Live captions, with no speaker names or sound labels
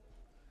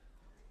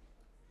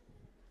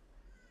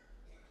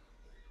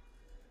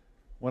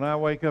when I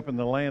wake up in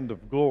the land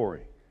of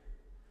glory.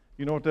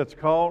 You know what that's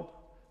called?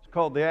 It's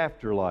called the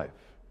afterlife.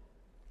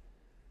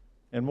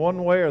 And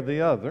one way or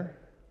the other,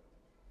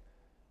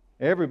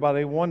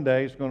 everybody one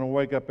day is going to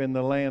wake up in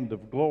the land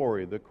of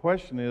glory. The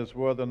question is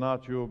whether or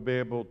not you'll be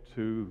able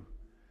to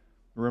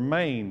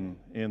remain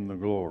in the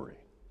glory.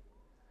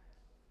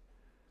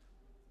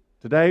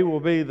 Today will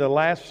be the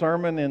last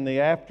sermon in the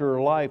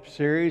Afterlife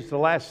series. The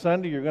last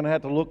Sunday, you're going to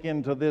have to look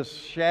into this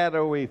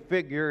shadowy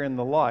figure in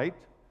the light.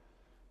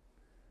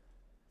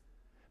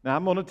 Now,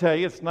 I'm going to tell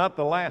you, it's not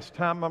the last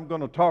time I'm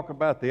going to talk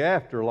about the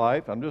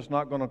afterlife. I'm just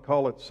not going to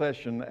call it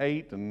session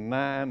 8 and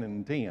 9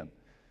 and 10.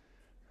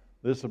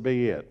 This will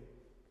be it.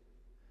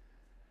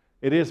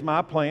 It is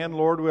my plan,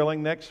 Lord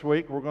willing, next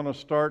week I'm going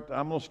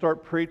to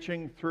start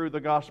preaching through the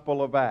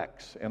Gospel of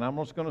Acts. And I'm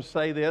just going to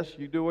say this,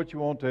 you do what you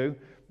want to.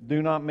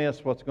 Do not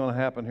miss what's going to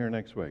happen here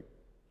next week.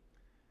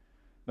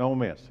 Don't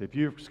miss. If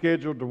you're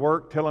scheduled to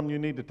work, tell them you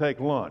need to take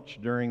lunch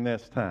during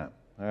this time.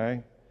 All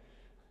right?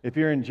 If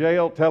you're in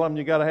jail, tell them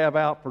you got to have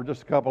out for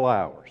just a couple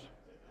hours.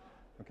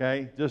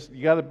 Okay?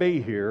 You got to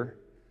be here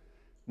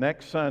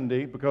next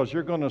Sunday because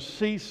you're going to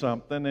see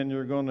something and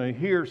you're going to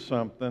hear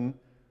something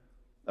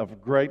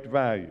of great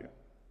value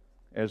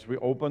as we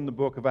open the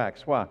book of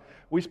Acts. Why?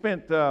 We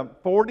spent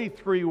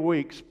 43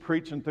 weeks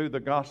preaching through the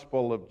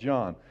Gospel of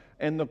John.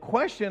 And the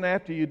question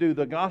after you do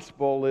the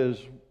Gospel is,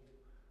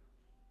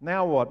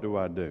 now what do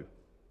I do?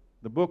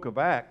 The book of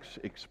Acts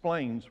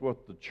explains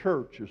what the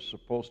church is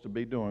supposed to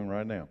be doing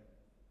right now.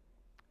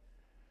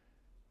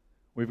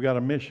 We've got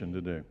a mission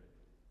to do.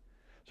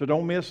 So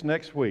don't miss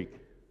next week.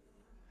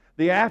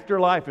 The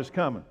afterlife is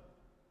coming.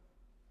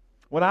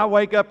 When I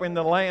wake up in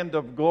the land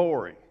of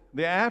glory,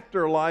 the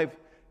afterlife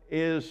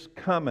is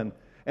coming.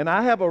 And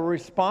I have a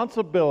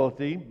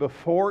responsibility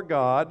before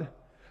God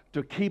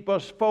to keep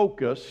us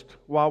focused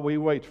while we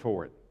wait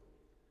for it.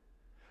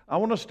 I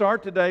want to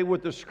start today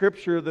with the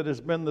scripture that has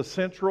been the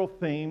central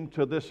theme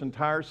to this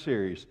entire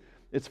series.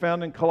 It's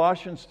found in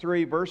Colossians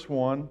 3, verse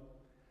 1.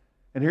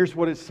 And here's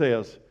what it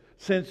says.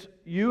 Since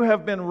you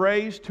have been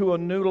raised to a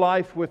new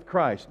life with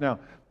Christ. Now,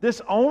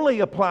 this only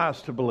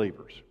applies to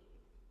believers.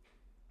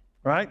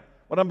 Right?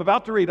 What I'm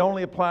about to read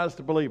only applies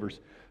to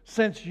believers.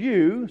 Since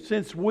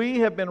we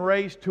have been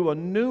raised to a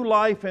new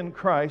life in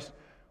Christ,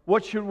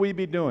 what should we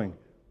be doing?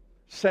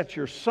 Set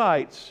your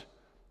sights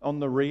on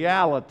the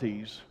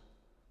realities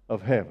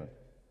of heaven.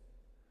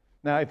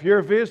 Now, if you're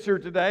a visitor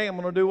today, I'm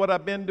going to do what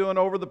I've been doing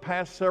over the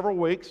past several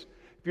weeks.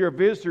 If you're a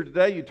visitor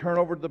today, you turn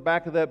over to the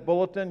back of that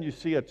bulletin, you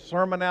see a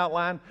sermon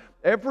outline.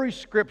 Every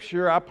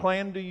scripture I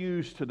plan to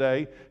use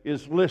today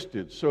is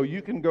listed, so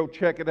you can go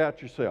check it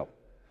out yourself.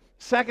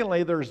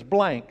 Secondly, there's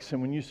blanks,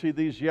 and when you see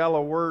these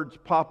yellow words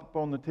pop up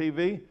on the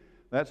TV,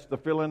 that's the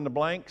fill in the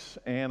blanks,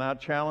 and I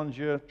challenge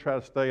you, try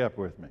to stay up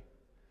with me.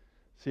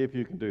 See if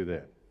you can do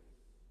that.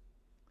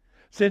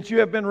 Since you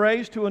have been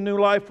raised to a new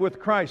life with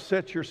Christ,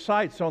 set your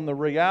sights on the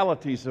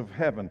realities of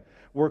heaven,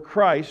 where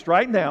Christ,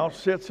 right now,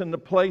 sits in the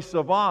place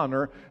of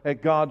honor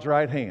at God's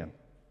right hand.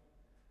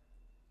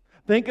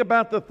 Think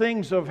about the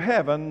things of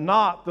heaven,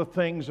 not the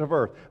things of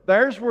earth.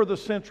 There's where the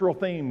central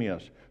theme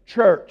is.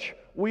 Church,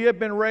 we have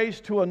been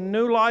raised to a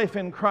new life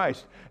in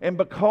Christ. And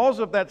because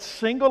of that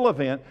single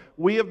event,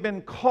 we have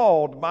been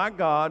called by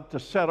God to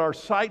set our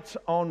sights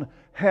on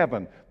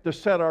heaven, to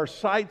set our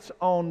sights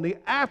on the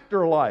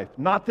afterlife,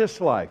 not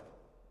this life.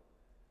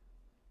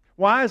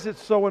 Why is it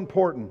so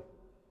important?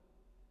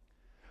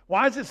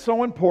 Why is it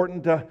so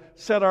important to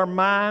set our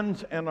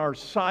minds and our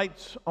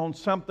sights on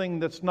something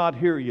that's not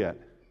here yet?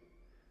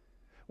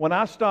 When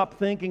I stop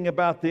thinking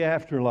about the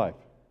afterlife,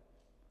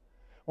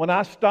 when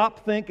I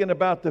stop thinking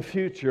about the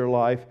future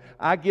life,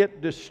 I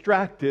get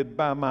distracted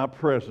by my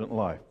present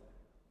life.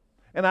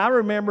 And I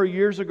remember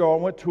years ago I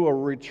went to a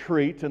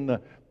retreat, and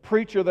the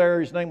preacher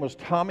there, his name was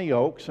Tommy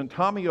Oaks, and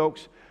Tommy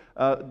Oaks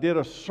did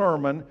a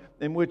sermon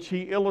in which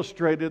he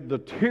illustrated the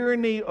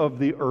tyranny of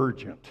the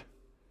urgent.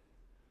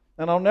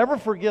 And I'll never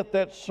forget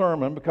that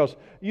sermon because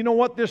you know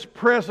what this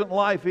present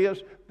life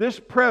is? This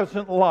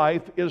present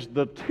life is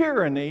the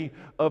tyranny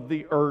of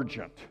the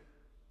urgent.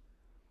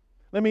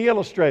 Let me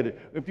illustrate it.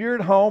 If you're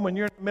at home and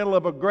you're in the middle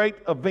of a great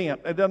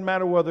event, it doesn't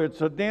matter whether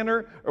it's a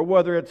dinner or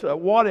whether it's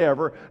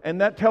whatever, and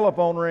that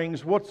telephone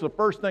rings, what's the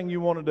first thing you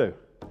want to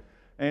do?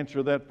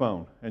 Answer that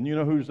phone. And you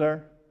know who's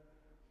there?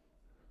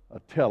 A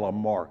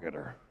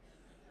telemarketer.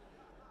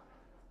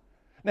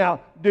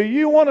 Now, do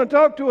you want to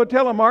talk to a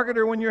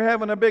telemarketer when you're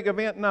having a big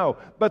event? No.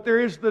 But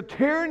there is the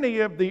tyranny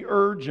of the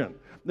urgent.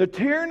 The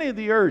tyranny of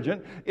the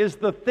urgent is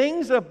the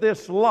things of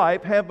this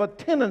life have a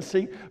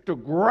tendency to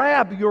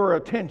grab your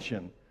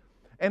attention.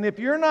 And if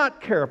you're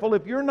not careful,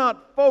 if you're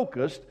not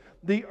focused,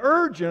 the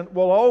urgent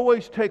will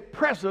always take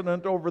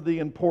precedent over the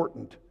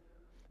important.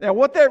 Now,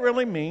 what that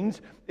really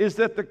means is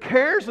that the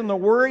cares and the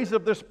worries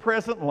of this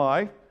present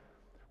life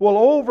will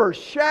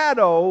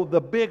overshadow the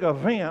big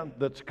event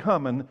that's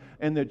coming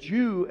and that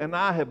you and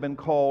I have been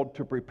called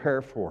to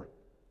prepare for.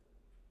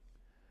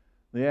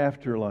 The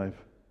afterlife.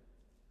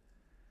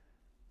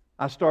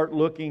 I start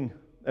looking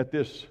at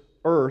this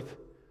earth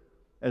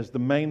as the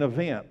main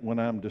event when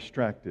I'm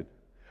distracted.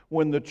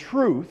 when the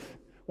truth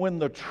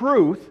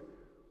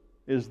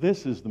is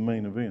this is the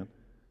main event.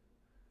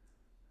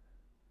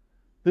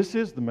 This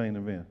is the main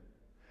event.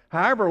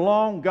 However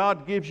long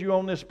God gives you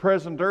on this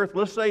present earth,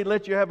 let's say He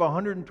lets you have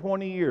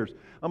 120 years.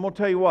 I'm going to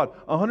tell you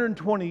what,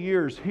 120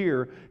 years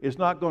here is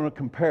not going to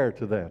compare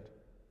to that.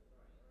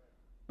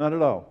 Not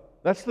at all.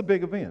 That's the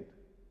big event.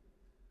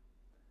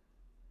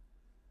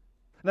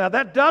 Now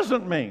that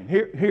doesn't mean,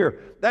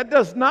 that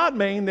does not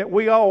mean that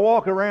we all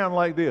walk around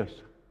like this.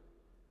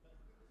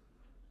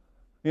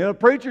 You know, the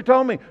preacher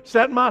told me,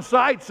 set my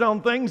sights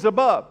on things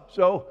above.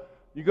 So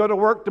you go to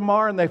work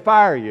tomorrow and they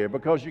fire you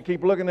because you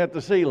keep looking at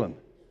the ceiling.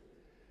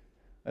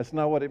 That's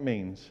not what it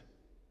means.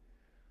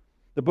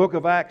 The book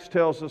of Acts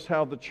tells us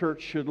how the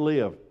church should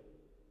live.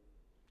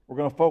 We're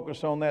going to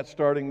focus on that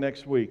starting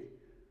next week.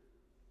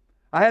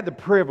 I had the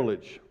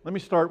privilege, let me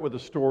start with a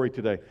story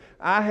today.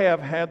 I have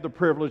had the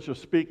privilege of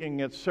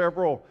speaking at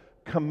several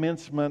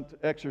commencement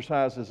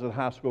exercises at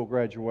high school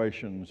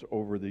graduations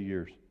over the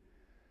years.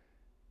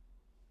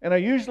 And I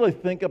usually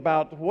think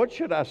about, what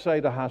should I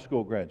say to high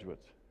school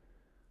graduates?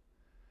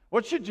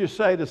 What should you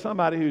say to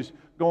somebody who's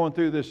going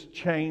through this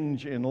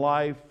change in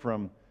life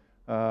from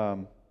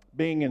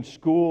being in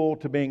school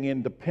to being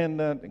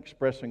independent,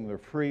 expressing their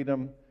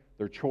freedom,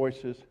 their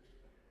choices?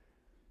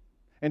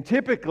 And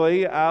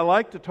typically, I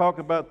like to talk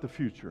about the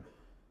future.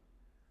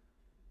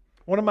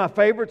 One of my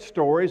favorite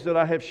stories that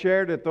I have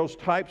shared at those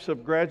types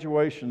of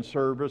graduation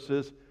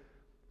services,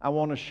 I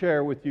want to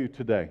share with you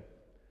today.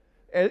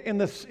 In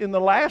the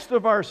last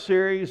of our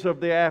series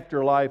of the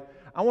afterlife,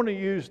 I want to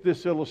use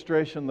this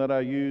illustration that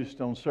I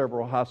used on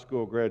several high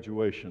school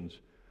graduations.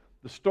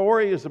 The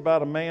story is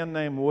about a man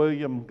named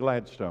William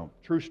Gladstone.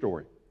 True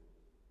story.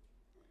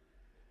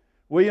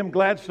 William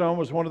Gladstone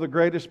was one of the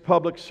greatest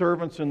public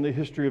servants in the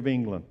history of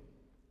England.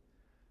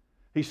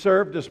 He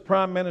served as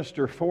Prime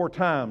Minister 4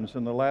 times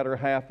in the latter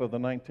half of the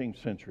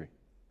 19th century.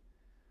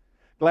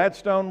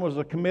 Gladstone was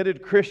a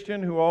committed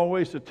Christian who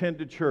always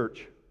attended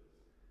church.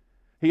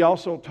 He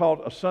also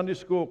taught a Sunday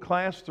school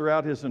class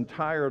throughout his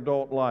entire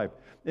adult life.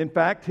 In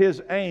fact,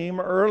 his aim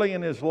early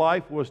in his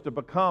life was to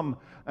become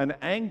an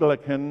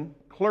Anglican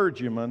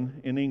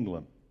clergyman in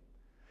England.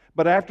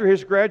 But after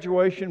his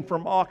graduation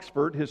from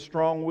Oxford, his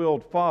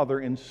strong-willed father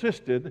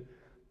insisted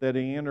that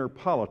he enter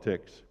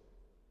politics.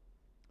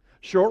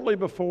 Shortly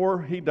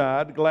before he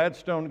died,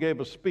 Gladstone gave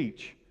a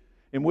speech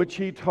in which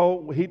he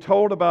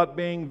told about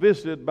being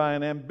visited by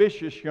an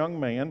ambitious young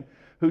man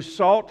who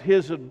sought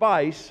his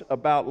advice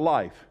about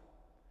life.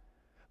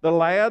 The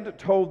lad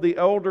told the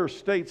elder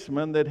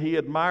statesman that he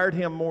admired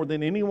him more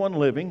than anyone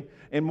living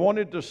and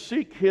wanted to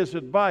seek his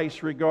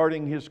advice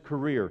regarding his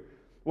career.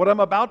 What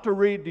I'm about to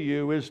read to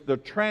you is the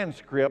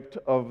transcript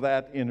of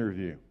that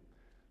interview.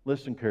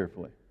 Listen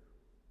carefully.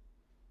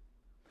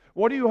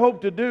 "What do you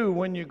hope to do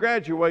when you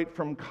graduate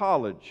from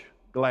college?"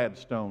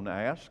 Gladstone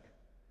asked.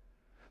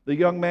 The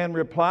young man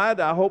replied,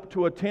 "I hope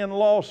to attend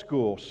law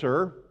school,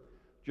 sir,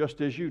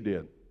 just as you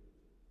did."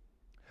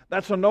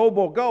 "That's a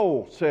noble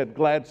goal," said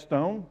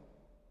Gladstone.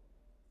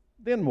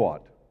 "Then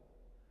what?"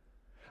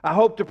 "I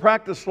hope to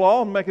practice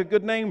law and make a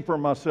good name for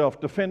myself,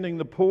 defending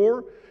the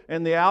poor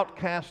and the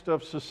outcast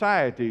of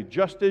society,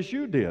 just as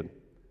you did."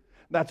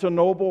 "That's a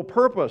noble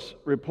purpose,"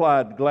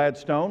 replied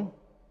Gladstone.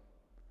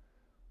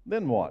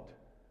 "Then what?"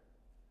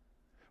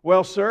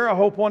 "Well, sir, I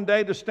hope one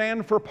day to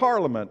stand for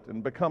Parliament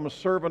and become a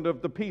servant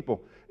of the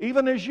people,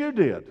 even as you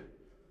did."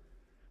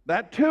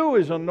 "That too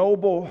is a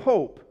noble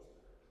hope."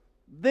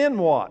 "Then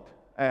what?"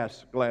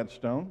 asked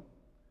Gladstone.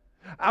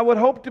 "I would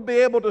hope to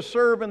be able to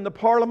serve in the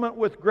Parliament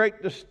with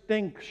great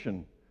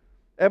distinction,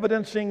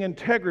 evidencing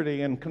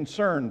integrity and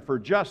concern for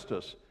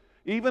justice,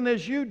 even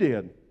as you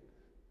did."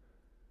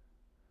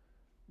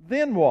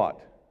 "Then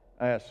what?"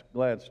 asked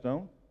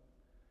Gladstone.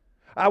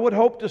 "I would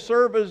hope to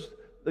serve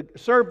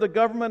the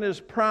government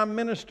as Prime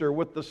Minister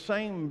with the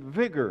same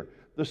vigor,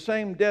 the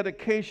same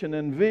dedication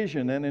and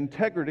vision and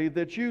integrity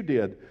that you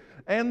did."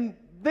 "And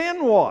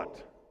then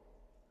what?"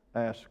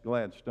 asked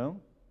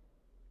Gladstone.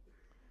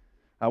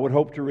 "I would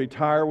hope to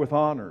retire with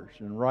honors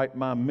and write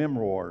my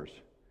memoirs,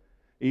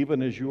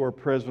 even as you are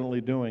presently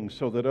doing,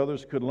 so that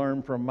others could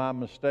learn from my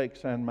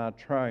mistakes and my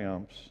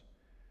triumphs."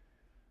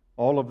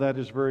 "All of that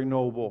is very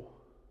noble,"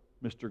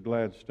 Mr.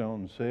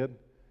 Gladstone said.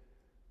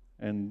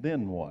 "And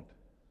then what?"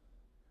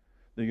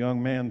 The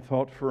young man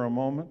thought for a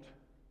moment.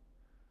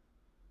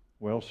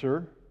 "Well,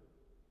 sir,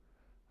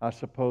 I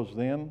suppose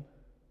then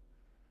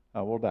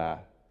I will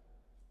die."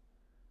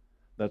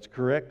 "That's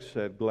correct,"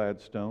 said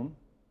Gladstone.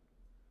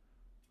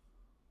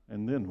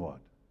 "And then what?"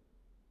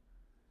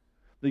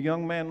 The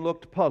young man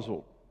looked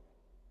puzzled.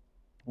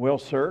 "Well,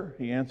 sir,"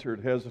 he answered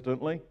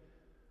hesitantly,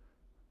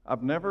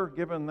 "I've never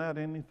given that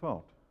any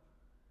thought."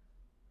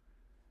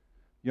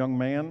 "Young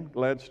man,"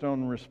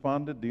 Gladstone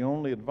responded, "the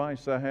only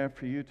advice I have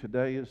for you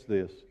today is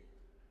this,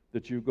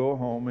 that you go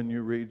home and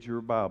you read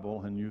your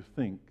Bible and you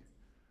think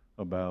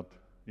about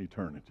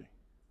eternity."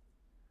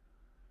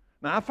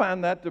 Now, I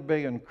find that to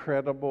be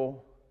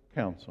incredible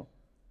counsel.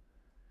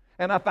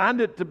 And I find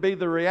it to be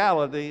the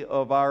reality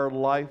of our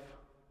life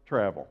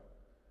travel.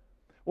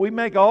 We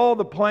make all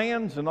the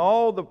plans and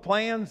all the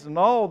plans and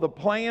all the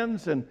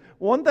plans, and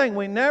one thing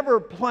we never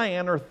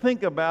plan or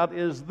think about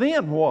is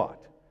then what?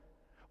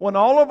 When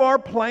all of our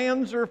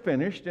plans are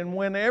finished and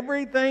when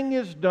everything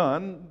is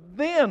done,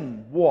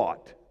 then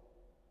what?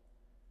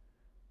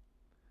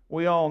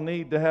 We all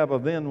need to have a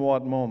then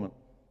what moment.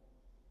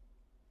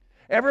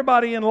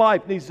 Everybody in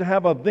life needs to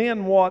have a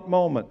then what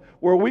moment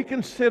where we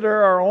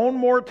consider our own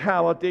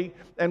mortality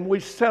and we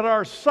set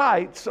our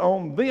sights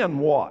on then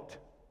what.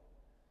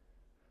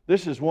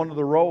 This is one of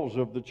the roles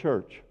of the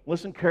church.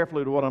 Listen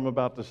carefully to what I'm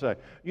about to say.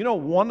 You know,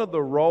 one of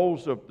the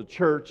roles of the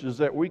church is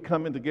that we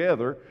come in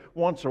together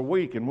once a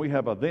week and we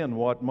have a then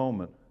what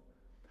moment.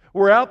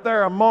 We're out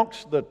there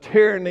amongst the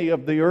tyranny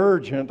of the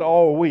urgent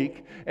all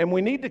week, and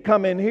we need to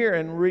come in here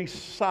and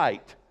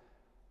recite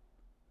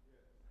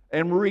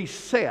and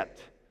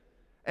reset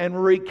and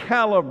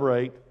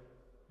recalibrate,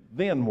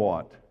 then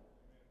what?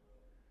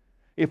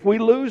 If we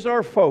lose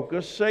our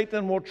focus,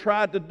 Satan will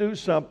try to do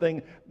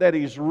something that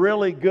he's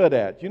really good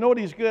at. You know what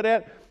he's good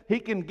at? He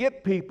can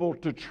get people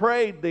to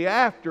trade the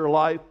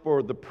afterlife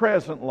for the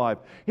present life.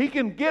 He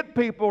can get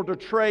people to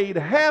trade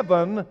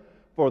heaven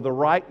for the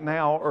right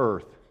now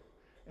earth.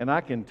 And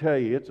I can tell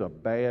you, it's a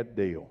bad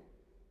deal.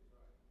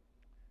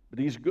 But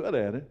he's good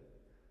at it.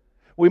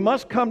 We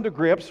must come to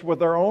grips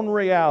with our own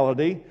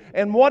reality.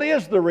 And what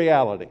is the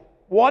reality?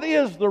 What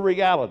is the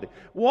reality?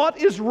 What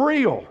is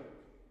real?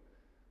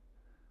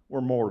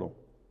 We're mortal.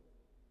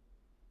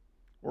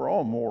 We're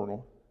all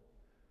mortal.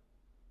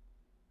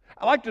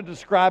 I like to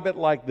describe it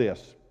like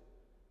this.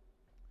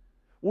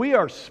 We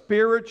are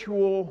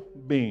spiritual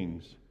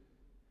beings.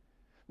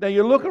 Now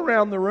you look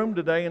around the room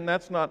today and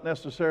that's not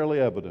necessarily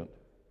evident.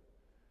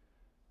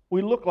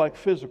 We look like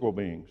physical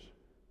beings,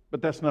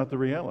 but that's not the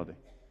reality.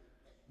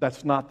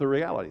 That's not the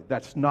reality.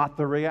 That's not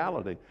the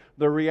reality.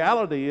 The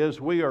reality is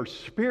we are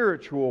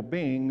spiritual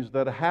beings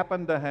that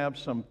happen to have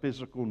some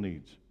physical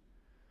needs.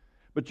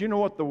 But you know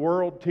what the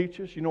world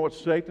teaches? You know what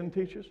Satan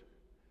teaches?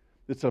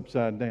 It's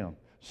upside down.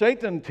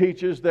 Satan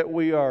teaches that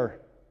we are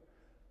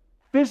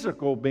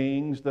physical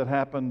beings that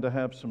happen to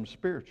have some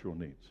spiritual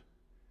needs.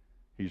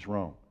 He's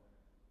wrong.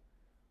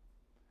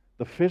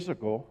 The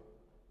physical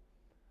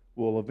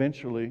will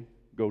eventually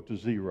go to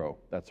zero.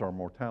 That's our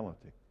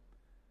mortality.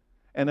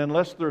 And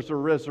unless there's a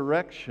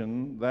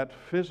resurrection, that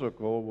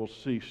physical will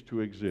cease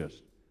to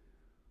exist.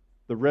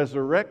 The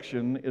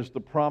resurrection is the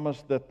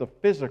promise that the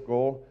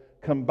physical,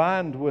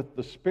 combined with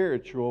the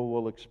spiritual,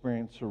 will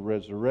experience a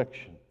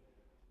resurrection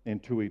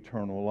into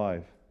eternal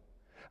life.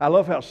 I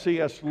love how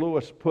C.S.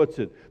 Lewis puts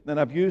it, and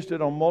I've used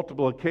it on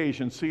multiple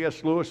occasions.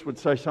 C.S. Lewis would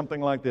say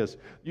something like this: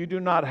 you do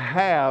not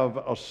have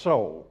a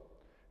soul.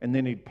 And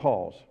then he'd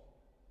pause.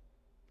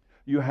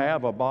 You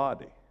have a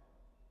body.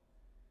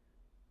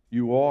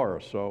 You are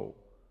a soul.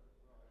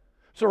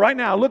 So right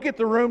now, look at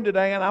the room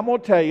today, and I'm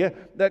going to tell you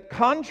that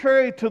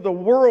contrary to the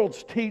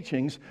world's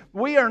teachings,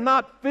 we are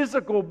not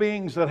physical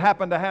beings that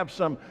happen to have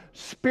some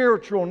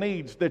spiritual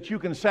needs that you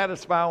can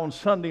satisfy on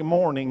Sunday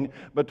morning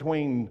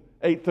between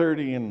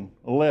 8:30 and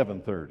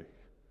 11:30.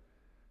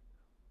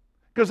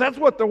 Because that's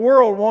what the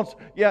world wants.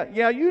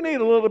 Yeah, you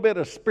need a little bit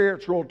of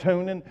spiritual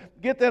tuning.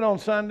 Get that on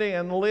Sunday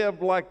and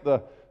live like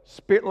a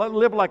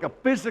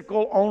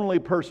physical-only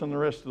person the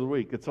rest of the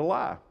week. It's a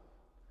lie.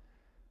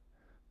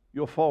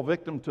 You'll fall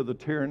victim to the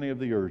tyranny of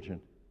the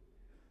urgent.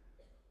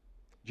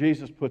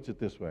 Jesus puts it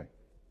this way.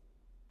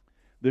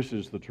 This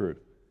is the truth.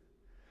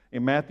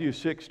 In Matthew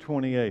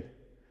 6:28,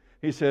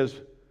 he says,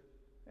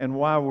 and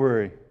why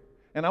worry?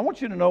 And I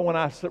want you to know when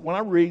I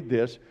read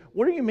this,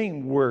 what do you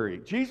mean worry?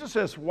 Jesus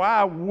says,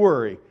 why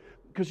worry?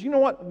 Because you know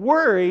what?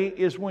 Worry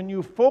is when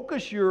you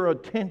focus your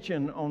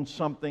attention on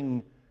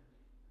something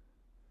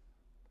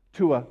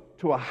to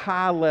a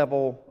high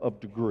level of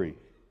degree.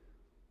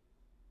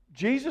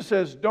 Jesus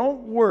says,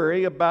 don't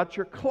worry about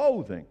your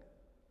clothing.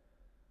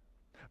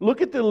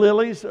 Look at the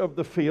lilies of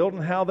the field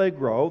and how they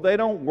grow. They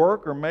don't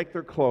work or make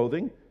their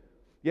clothing.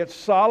 Yet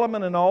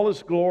Solomon in all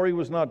his glory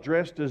was not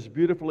dressed as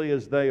beautifully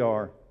as they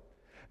are.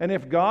 And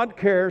if God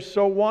cares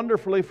so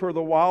wonderfully for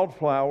the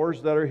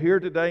wildflowers that are here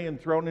today and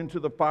thrown into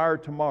the fire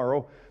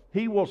tomorrow,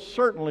 He will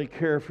certainly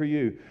care for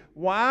you.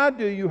 Why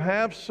do you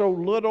have so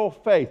little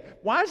faith?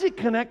 Why is He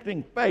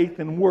connecting faith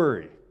and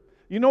worry?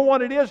 You know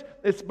what it is?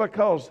 It's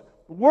because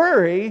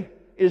worry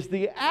is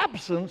the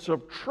absence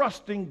of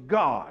trusting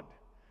God,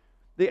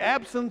 the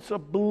absence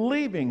of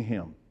believing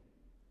Him.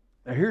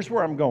 Now here's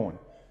where I'm going.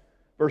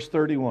 Verse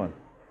 31.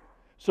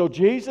 So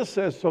Jesus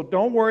says, so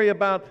don't worry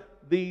about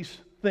these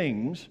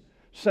things,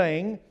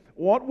 saying,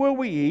 what will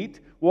we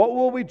eat? What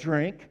will we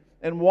drink?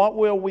 And what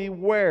will we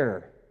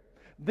wear?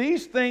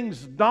 These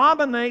things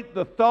dominate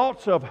the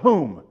thoughts of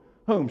whom?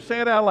 Whom?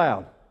 Say it out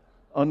loud.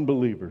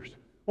 Unbelievers.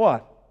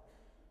 What?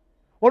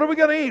 What are we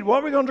going to eat?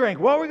 What are we going to drink?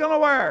 What are we going to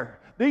wear?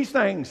 These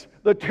things,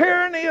 the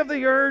tyranny of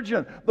the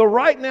urgent, the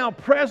right now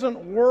present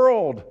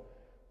world,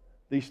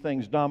 these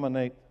things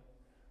dominate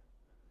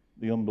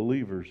the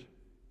unbelievers.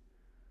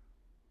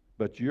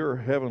 But your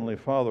Heavenly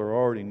Father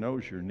already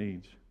knows your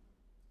needs.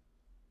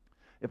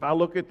 If I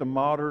look at the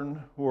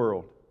modern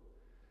world,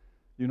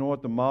 You know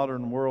what the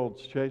modern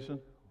world's chasing?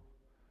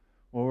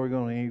 What are we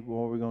going to eat?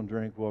 What are we going to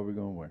drink? What are we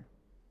going to wear?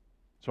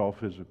 It's all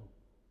physical.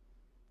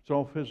 It's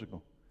all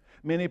physical.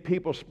 Many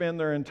people spend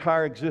their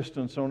entire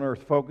existence on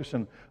earth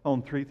focusing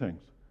on three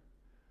things.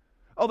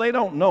 Oh, they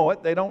don't know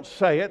it. They don't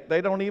say it.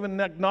 They don't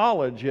even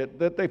acknowledge it.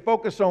 That they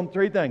focus on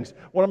three things.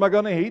 What am I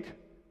going to eat?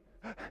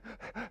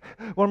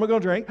 What am I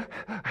going to drink?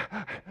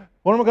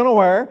 What am I going to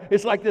wear?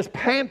 It's like this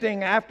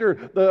panting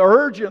after the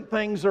urgent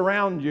things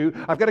around you.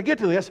 I've got to get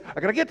to this.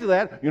 I've got to get to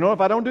that. You know, if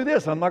I don't do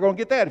this, I'm not going to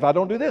get that. If I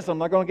don't do this, I'm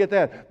not going to get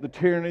that. The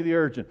tyranny of the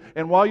urgent.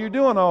 And while you're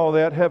doing all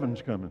that,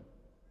 heaven's coming.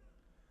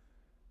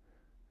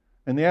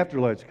 And the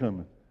afterlife's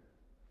coming.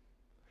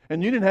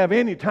 And you didn't have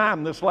any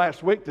time this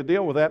last week to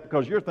deal with that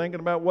because you're thinking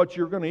about what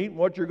you're going to eat,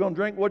 what you're going to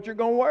drink, what you're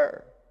going to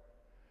wear.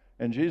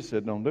 And Jesus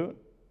said, don't do it.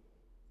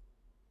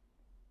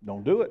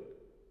 Don't do it.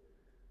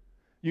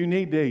 You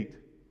need to eat.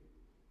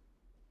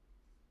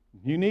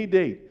 You need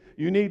to eat.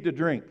 You need to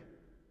drink.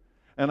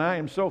 And I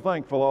am so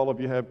thankful all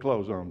of you have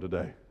clothes on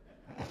today.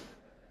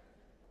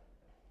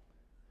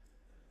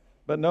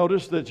 But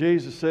notice that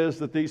Jesus says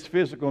that these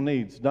physical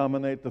needs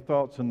dominate the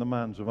thoughts and the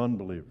minds of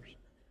unbelievers.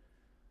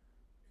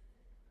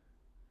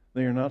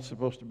 They are not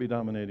supposed to be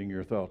dominating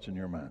your thoughts and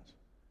your minds.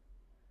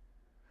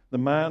 The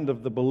mind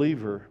of the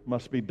believer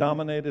must be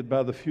dominated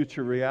by the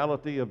future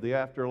reality of the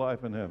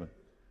afterlife in heaven.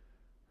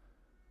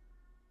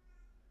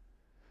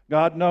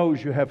 God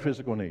knows you have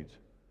physical needs.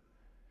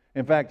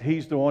 In fact,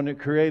 He's the one that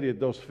created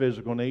those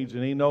physical needs,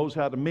 and He knows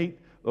how to meet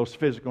those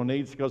physical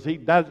needs because He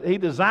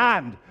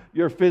designed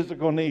your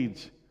physical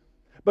needs.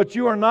 But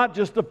you are not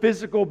just a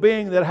physical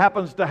being that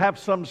happens to have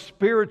some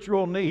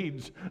spiritual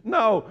needs.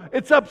 No,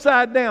 it's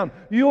upside down.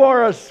 You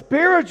are a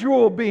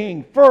spiritual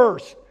being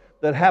first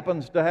that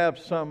happens to have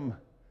some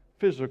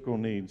physical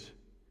needs.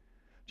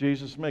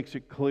 Jesus makes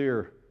it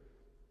clear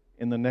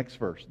in the next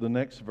verse. The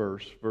next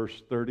verse,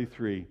 verse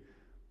 33,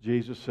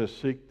 Jesus says,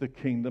 seek the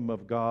kingdom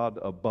of God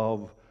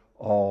above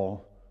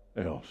all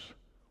else.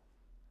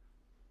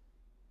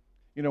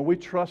 You know, we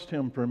trust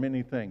Him for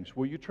many things.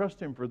 Will you trust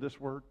Him for this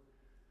word?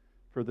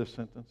 For this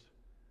sentence?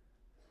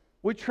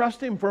 We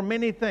trust Him for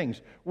many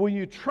things. Will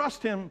you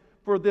trust Him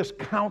for this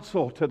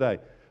counsel today?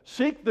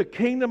 Seek the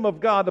kingdom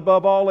of God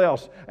above all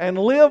else and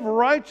live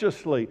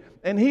righteously,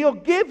 and He'll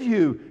give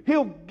you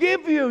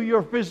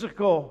your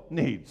physical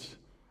needs.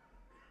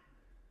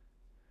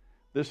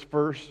 This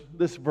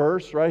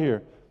verse right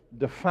here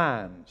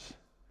defines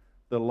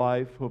the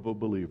life of a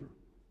believer.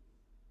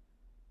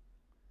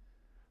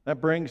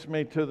 That brings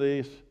me to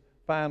these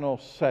final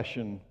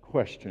session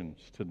questions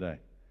today.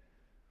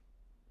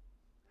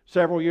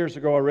 Several years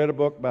ago, I read a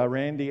book by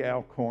Randy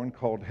Alcorn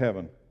called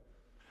Heaven.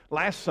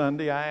 Last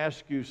Sunday, I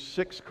asked you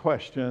 6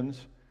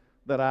 questions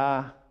that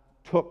I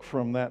took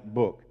from that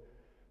book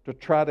to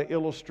try to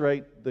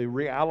illustrate the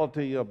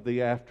reality of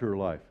the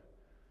afterlife.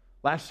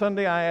 Last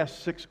Sunday, I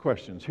asked 6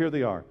 questions. Here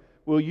they are.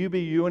 Will you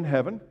be you in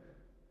heaven?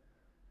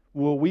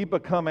 Will we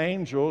become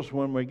angels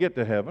when we get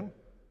to heaven?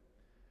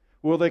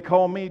 Will they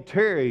call me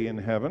Terry in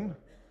heaven?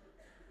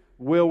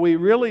 Will we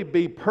really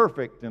be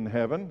perfect in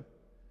heaven?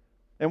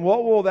 And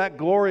what will that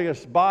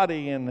glorious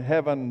body in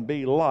heaven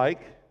be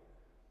like?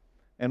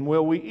 And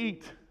will we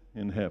eat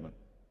in heaven?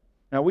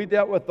 Now, we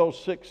dealt with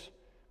those 6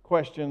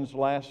 questions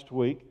last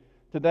week.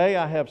 Today,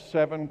 I have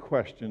 7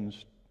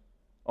 questions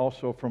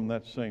also from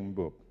that same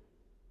book.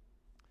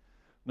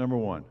 Number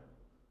 1.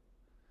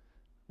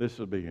 This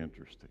will be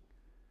interesting.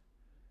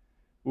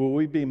 Will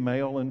we be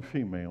male and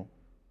female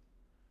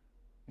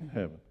in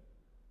heaven?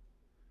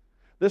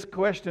 This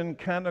question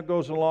kind of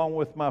goes along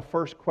with my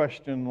first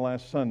question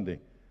last Sunday,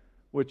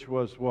 which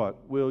was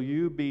what? Will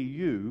you be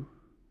you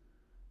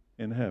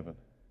in heaven?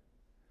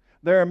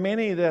 There are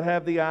many that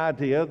have the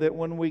idea that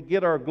when we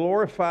get our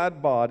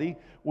glorified body,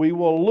 we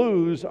will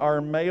lose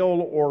our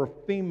male or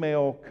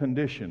female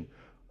condition,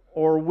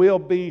 or we'll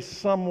be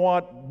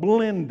somewhat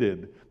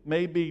blended,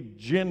 maybe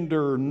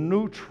gender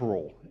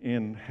neutral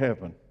in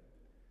heaven.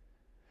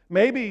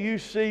 Maybe you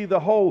see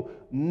the whole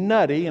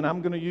nutty, and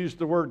I'm going to use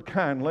the word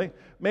kindly,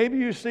 maybe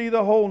you see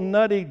the whole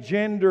nutty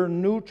gender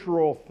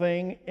neutral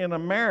thing in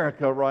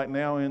America right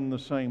now in the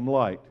same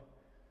light.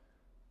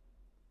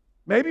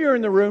 Maybe you're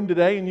in the room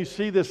today and you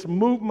see this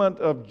movement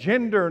of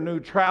gender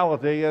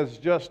neutrality as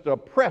just a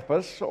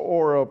preface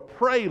or a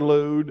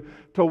prelude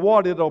to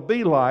what it'll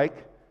be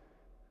like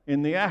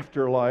in the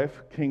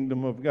afterlife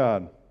kingdom of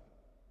God.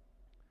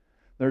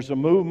 There's a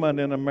movement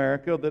in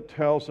America that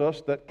tells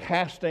us that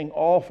casting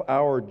off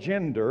our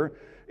gender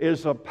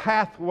is a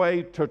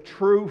pathway to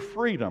true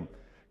freedom.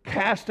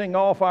 Casting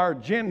off our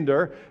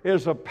gender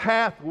is a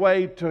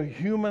pathway to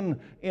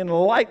human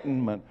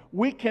enlightenment.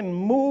 We can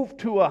move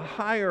to a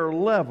higher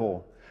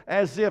level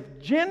as if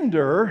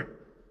gender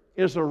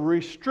is a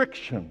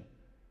restriction.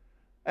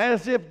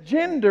 As if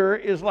gender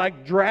is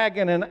like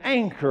dragging an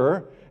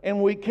anchor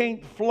and we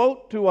can't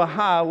float to a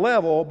high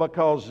level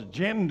because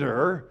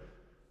gender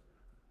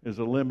is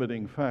a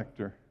limiting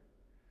factor.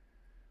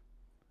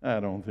 I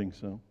don't think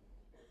so.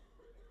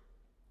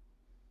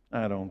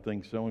 I don't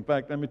think so. In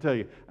fact, let me tell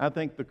you, I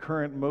think the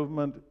current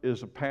movement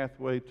is a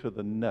pathway to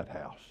the nut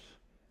house.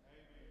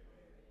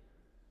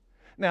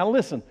 Now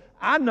listen,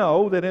 I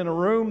know that in a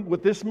room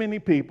with this many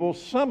people,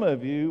 some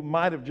of you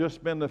might have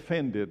just been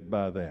offended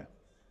by that.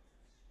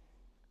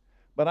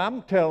 But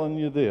I'm telling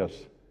you this,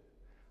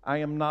 I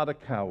am not a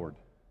coward.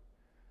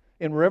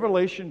 In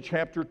Revelation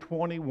chapter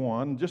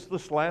 21, just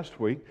this last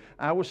week,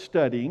 I was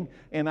studying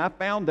and I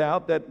found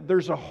out that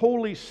there's a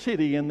holy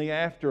city in the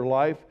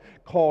afterlife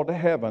called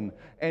heaven.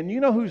 And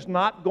you know who's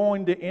not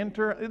going to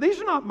enter?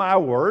 These are not my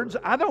words.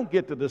 I don't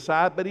get to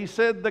decide. But he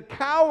said the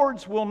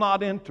cowards will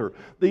not enter.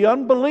 The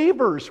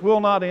unbelievers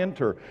will not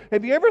enter.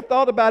 Have you ever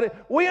thought about it?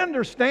 We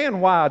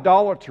understand why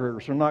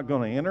idolaters are not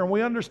going to enter. And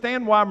we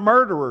understand why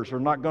murderers are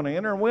not going to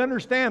enter. And we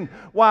understand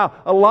why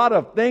a lot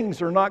of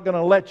things are not going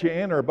to let you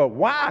enter. But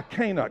why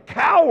can't a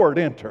coward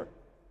enter?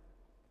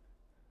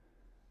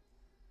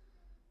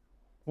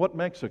 What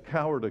makes a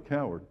coward a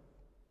coward?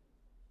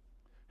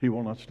 He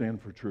will not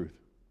stand for truth.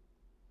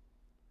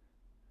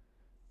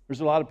 There's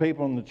a lot of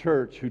people in the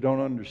church who don't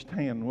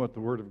understand what the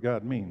Word of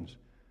God means.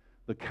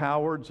 The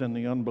cowards and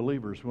the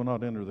unbelievers will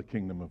not enter the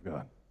kingdom of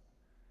God.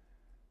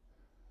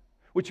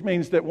 Which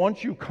means that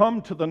once you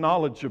come to the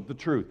knowledge of the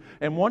truth,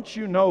 and once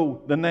you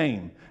know the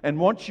name, and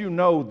once you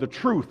know the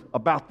truth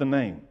about the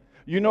name,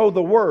 you know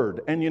the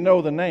Word and you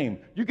know the name,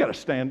 you've got to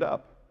stand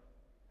up.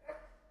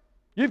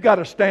 You've got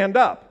to stand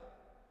up.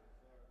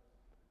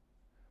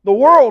 The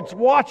world's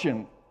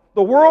watching.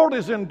 The world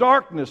is in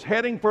darkness,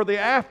 heading for the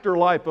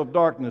afterlife of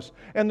darkness,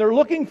 and they're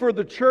looking for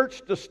the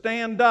church to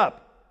stand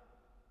up.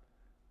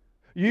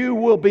 You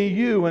will be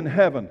you in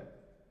heaven.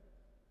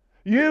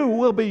 You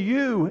will be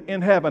you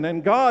in heaven.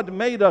 And God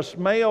made us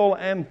male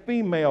and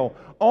female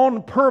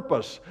on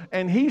purpose,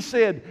 and He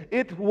said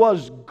it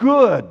was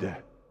good.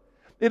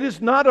 It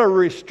is not a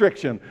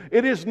restriction.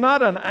 It is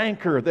not an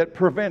anchor that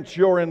prevents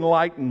your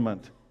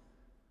enlightenment.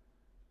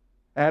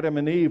 Adam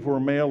and Eve were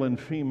male and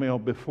female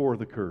before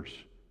the curse.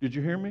 Did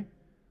you hear me?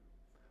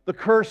 The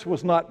curse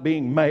was not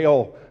being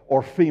male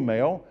or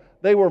female.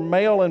 They were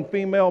male and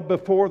female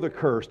before the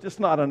curse. It's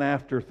not an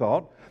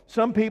afterthought.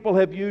 Some people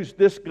have used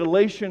this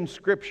Galatian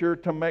scripture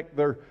to make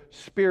their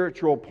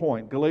spiritual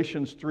point.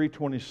 Galatians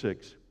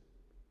 3:26.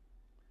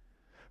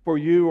 For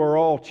you are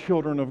all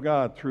children of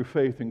God through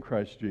faith in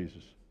Christ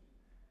Jesus.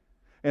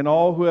 And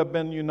all who have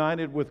been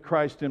united with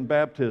Christ in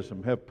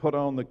baptism have put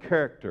on the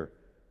character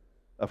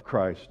of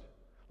Christ,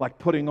 like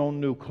putting on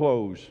new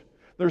clothes.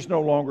 There's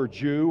no longer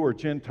Jew or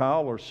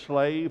Gentile or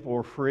slave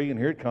or free, and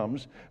here it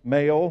comes,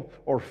 male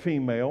or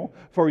female,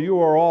 for you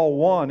are all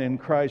one in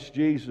Christ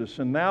Jesus.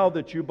 And now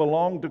that you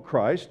belong to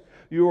Christ,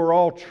 you are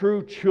all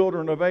true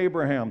children of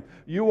Abraham.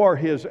 You are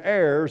His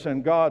heirs,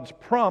 and God's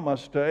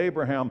promise to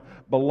Abraham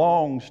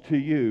belongs to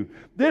you.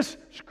 This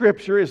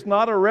scripture is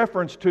not a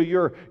reference to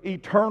your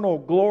eternal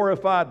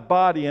glorified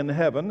body in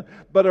heaven,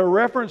 but a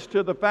reference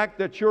to the fact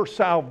that your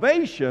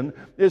salvation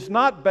is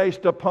not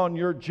based upon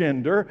your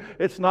gender.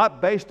 It's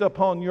not based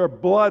upon your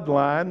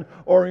bloodline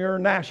or your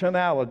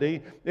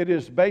nationality. It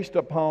is based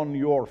upon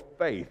your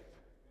faith.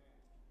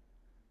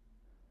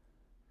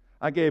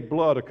 I gave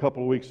blood a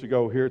couple of weeks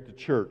ago here at the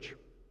church.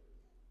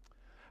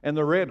 And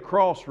the Red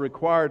Cross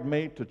required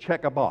me to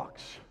check a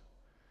box.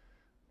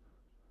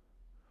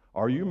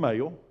 Are you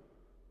male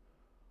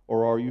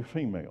or are you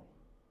female?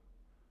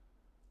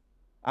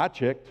 I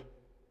checked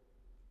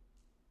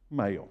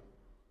male.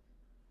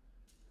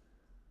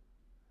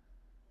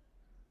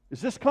 Is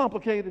this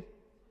complicated?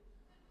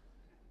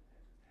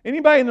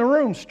 Anybody in the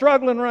room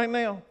struggling right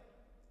now?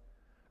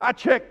 I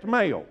checked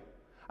male.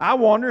 I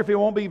wonder if it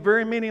won't be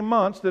very many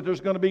months that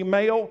there's going to be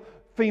male,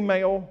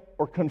 female,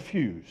 or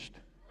confused.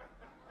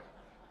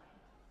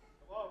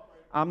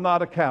 I'm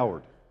not a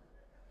coward.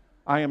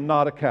 I am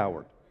not a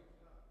coward.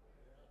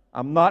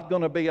 I'm not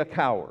going to be a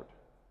coward.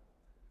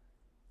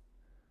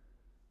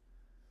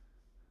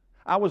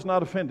 I was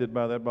not offended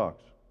by that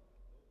box.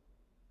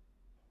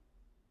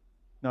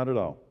 Not at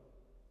all.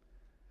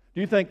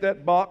 Do you think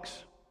that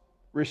box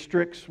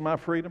restricts my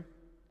freedom?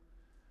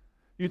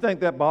 Do you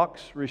think that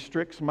box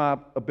restricts my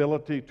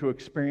ability to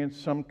experience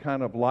some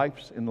kind of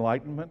life's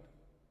enlightenment?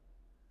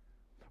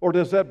 Or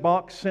does that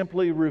box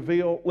simply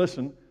reveal,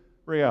 listen,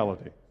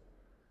 reality?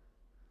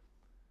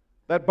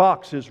 That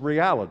box is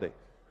reality.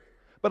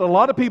 But a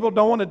lot of people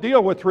don't want to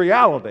deal with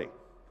reality.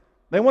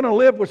 They want to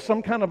live with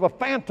some kind of a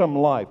phantom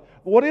life.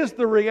 What is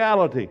the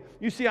reality?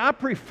 You see, I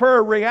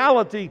prefer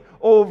reality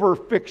over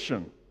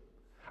fiction.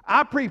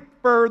 I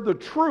prefer the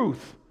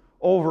truth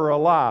over a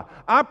lie.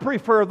 I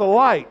prefer the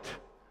light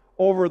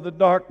over the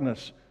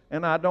darkness.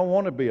 And I don't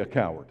want to be a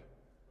coward.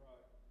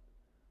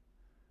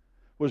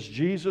 Was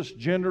Jesus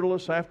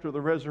genderless after the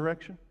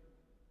resurrection?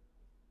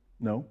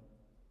 No.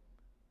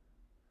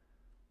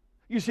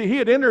 You see, He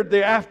had entered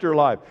the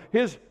afterlife.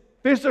 His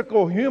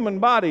physical human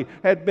body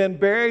had been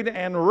buried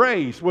and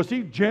raised. Was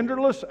He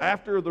genderless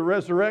after the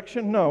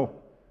resurrection? No.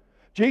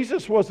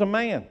 Jesus was a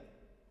man.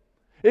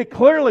 It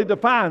clearly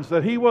defines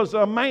that He was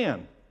a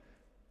man.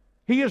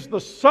 He is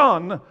the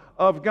Son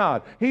of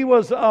God. He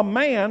was a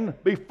man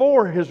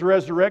before His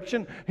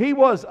resurrection. He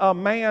was a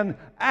man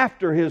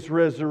after His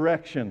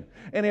resurrection.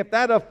 And if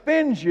that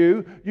offends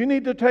you, you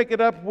need to take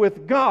it up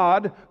with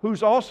God,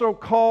 who's also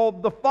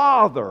called the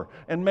Father.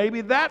 And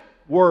maybe that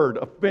word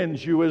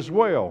offends you as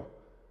well.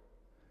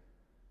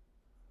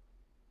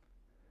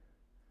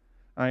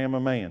 I am a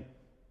man.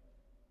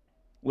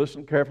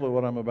 Listen carefully to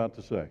what I'm about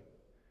to say.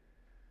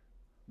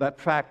 That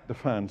fact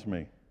defines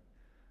me.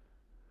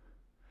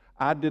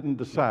 I didn't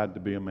decide to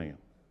be a man.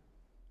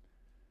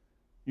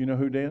 You know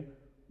who did?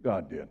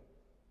 God did.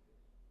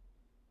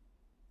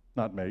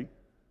 Not me.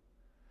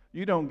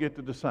 You don't get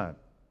to decide.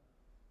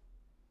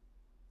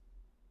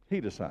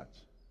 He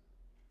decides.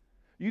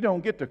 You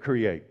don't get to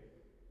create.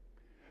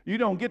 You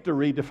don't get to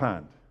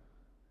redefine.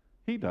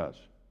 He does.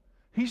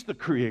 He's the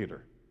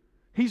creator.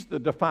 He's the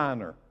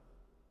definer.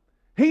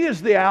 He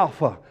is the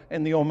Alpha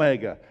and the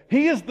Omega.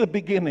 He is the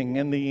beginning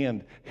and the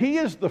end. He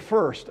is the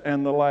first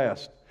and the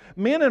last.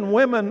 Men and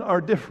women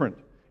are different.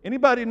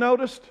 Anybody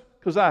noticed?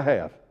 Because I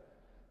have.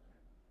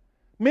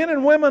 Men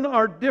and women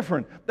are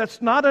different. That's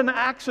not an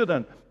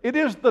accident. It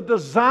is the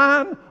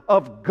design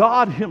of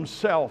God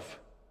Himself.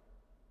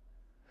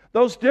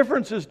 Those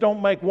differences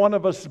don't make one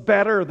of us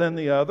better than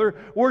the other.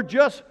 We're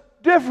just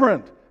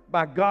different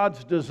by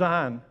God's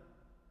design.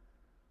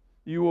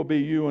 You will be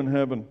you in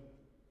heaven.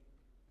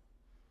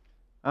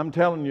 I'm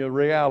telling you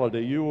reality.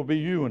 You will be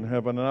you in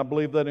heaven, and I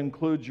believe that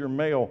includes your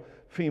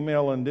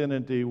male-female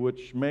identity,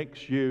 which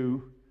makes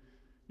you,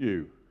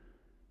 you.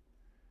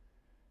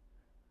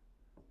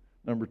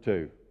 Number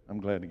 2. I'm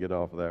glad to get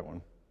off of that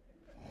one.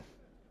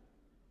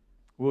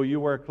 Will you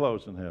wear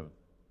clothes in heaven?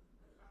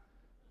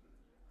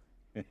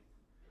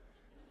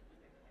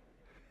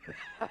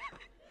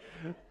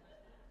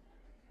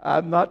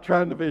 I'm not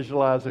trying to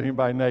visualize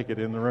anybody naked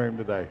in the room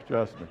today,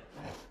 trust me.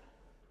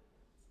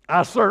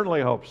 I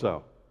certainly hope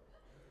so.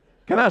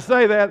 Can I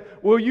say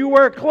that? Will you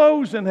wear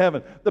clothes in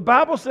heaven? The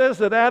Bible says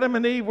that Adam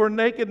and Eve were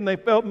naked and they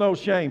felt no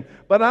shame.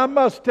 But I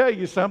must tell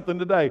you something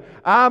today.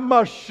 I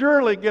must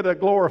surely get a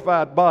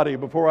glorified body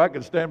before I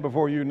can stand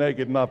before you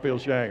naked and not feel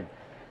shame.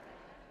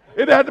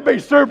 It had to be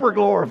super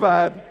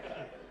glorified.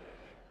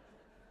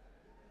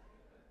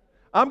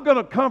 I'm going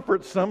to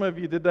comfort some of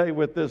you today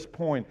with this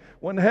point.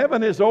 When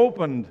heaven is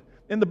opened,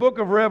 in the book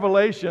of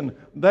Revelation,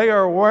 they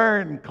are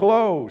wearing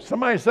clothes.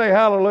 Somebody say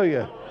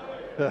hallelujah.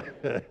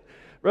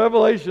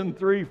 Revelation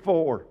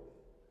 3:4.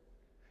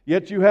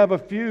 Yet you have a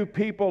few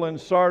people in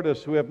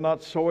Sardis who have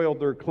not soiled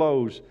their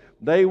clothes.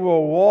 They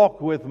will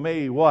walk with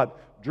me,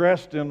 what?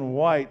 Dressed in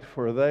white,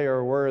 for they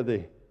are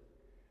worthy.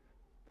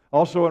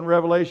 Also in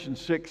Revelation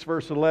 6,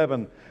 verse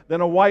 11,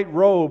 then a white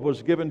robe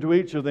was given to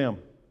each of them.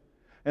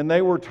 And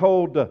they were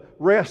told to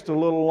rest a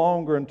little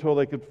longer until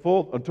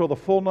the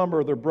full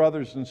number of their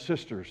brothers and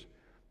sisters,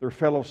 their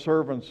fellow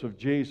servants of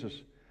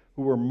Jesus,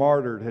 who were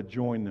martyred, had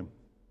joined them.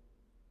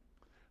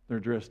 They're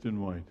dressed in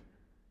white.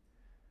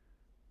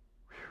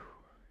 Whew.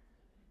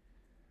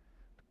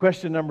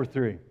 Question number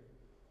 3.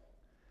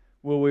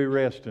 Will we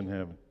rest in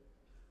heaven?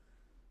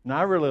 Now,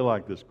 I really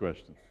like this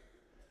question.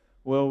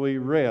 Will we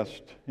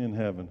rest in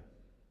heaven?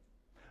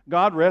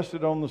 God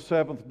rested on the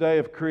 7th day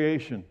of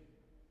creation.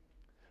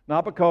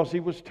 Not because He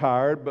was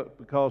tired, but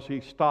because He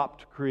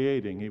stopped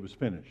creating. He was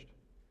finished.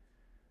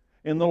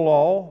 In the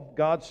law,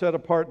 God set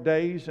apart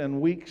days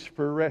and weeks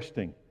for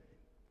resting.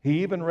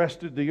 He even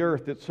rested the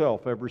earth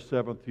itself every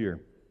 7th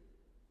year.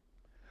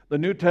 The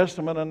New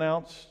Testament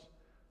announce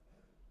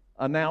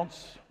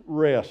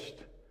rest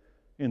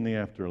in the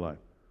afterlife.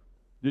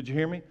 Did you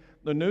hear me?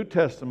 The New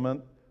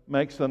Testament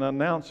makes an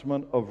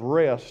announcement of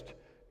rest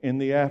in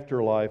the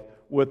afterlife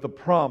with a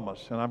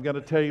promise. And I'm going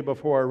to tell you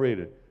before I read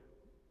it.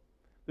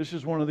 This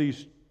is one of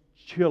these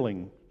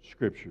chilling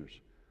scriptures.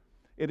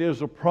 It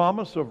is a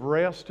promise of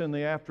rest in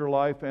the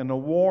afterlife and a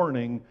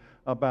warning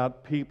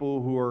about people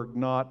who are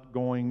not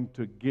going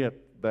to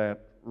get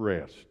that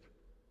rest.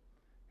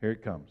 Here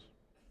it comes.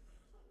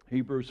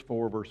 Hebrews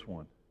 4, verse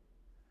 1.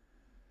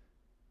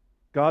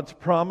 God's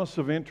promise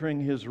of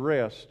entering His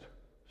rest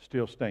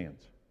still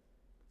stands.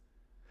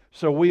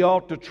 So we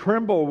ought to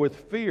tremble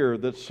with fear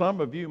that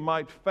some of you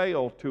might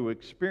fail to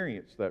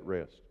experience that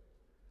rest.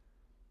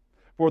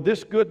 For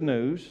this good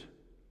news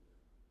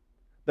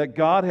that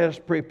God has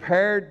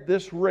prepared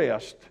this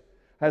rest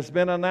has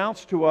been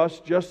announced to us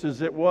just as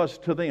it was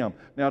to them.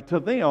 Now, to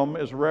them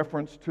is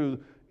reference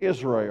to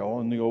Israel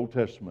in the Old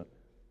Testament.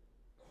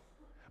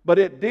 But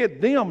it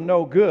did them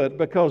no good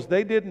because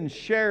they didn't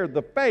share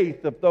the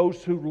faith of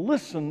those who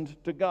listened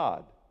to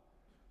God.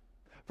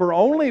 For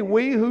only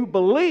we who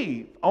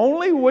believe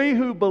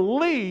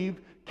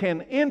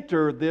can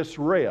enter this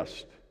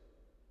rest.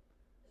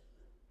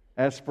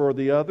 As for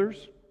the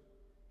others,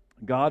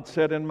 God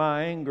said, in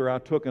my anger I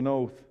took an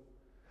oath.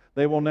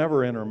 They will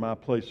never enter my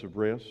place of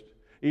rest,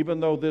 even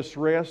though this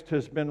rest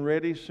has been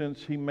ready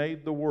since He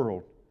made the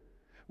world.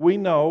 We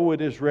know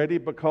it is ready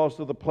because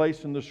of the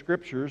place in the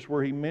Scriptures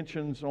where He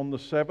mentions on the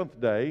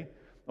 7th day.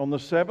 On the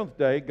 7th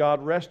day,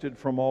 God rested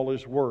from all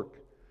His work.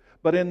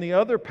 But in the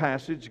other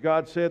passage,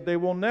 God said, they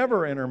will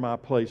never enter my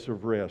place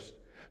of rest.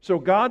 So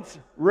God's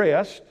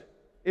rest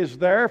is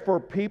there for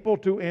people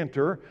to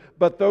enter,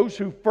 but those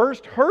who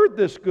first heard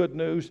this good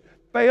news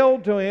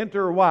failed to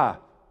enter. Why?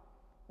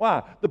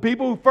 Why? The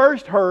people who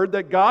first heard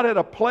that God had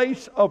a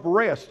place of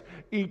rest,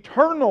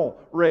 eternal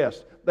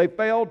rest, they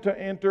failed to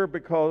enter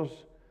because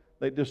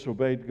they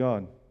disobeyed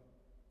God.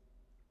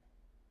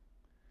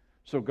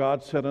 So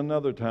God set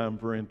another time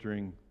for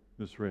entering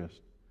this rest.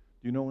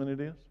 Do you know when it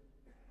is?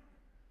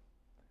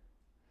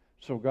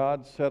 So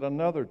God set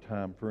another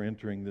time for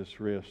entering this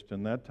rest,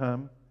 and that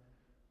time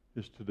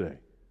is today.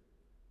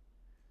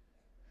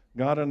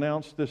 God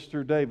announced this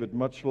through David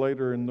much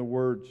later in the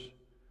words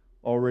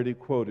already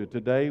quoted.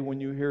 Today,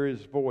 when you hear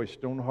His voice,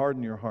 don't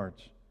harden your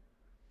hearts.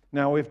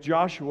 Now, if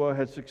Joshua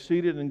had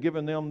succeeded in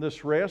giving them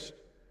this rest,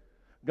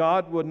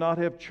 God would not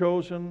have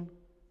chosen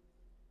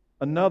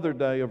another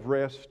day of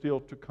rest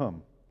still to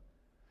come.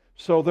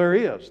 So there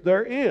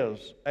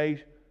is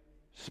a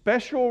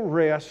special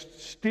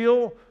rest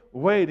still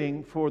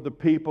waiting for the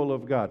people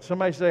of God.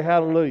 Somebody say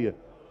hallelujah.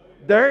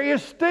 There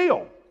is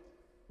still,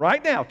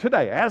 right now,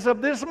 today, as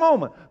of this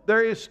moment,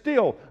 there is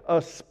still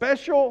a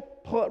special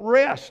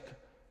rest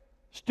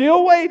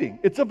still waiting.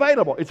 It's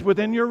available. It's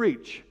within your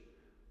reach,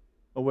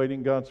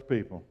 awaiting God's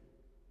people.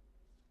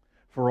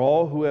 For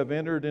all who have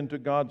entered into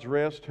God's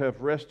rest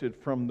have rested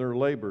from their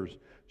labors,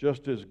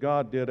 just as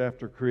God did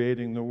after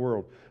creating the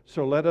world.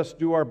 So let us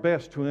do our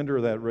best to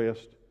enter that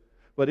rest.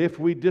 But if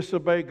we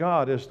disobey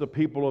God as the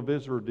people of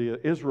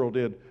Israel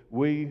did,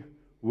 we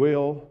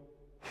will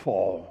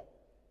fall.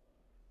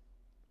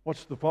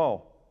 What's the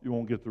fall? You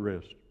won't get the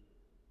rest.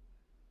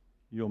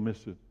 You'll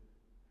miss it.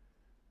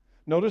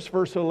 Notice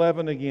verse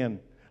 11 again.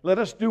 Let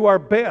us do our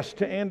best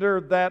to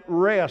enter that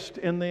rest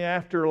in the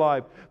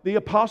afterlife. The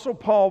Apostle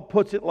Paul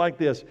puts it like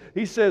this.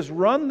 He says,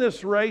 run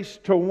this race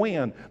to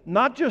win,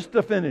 not just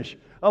to finish.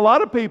 A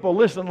lot of people,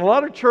 listen, a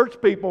lot of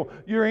church people,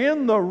 you're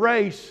in the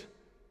race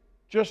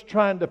just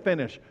trying to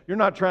finish. You're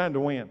not trying to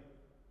win.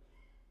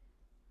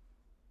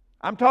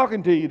 I'm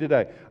talking to you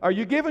today. Are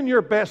you giving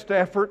your best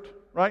effort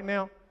right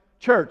now?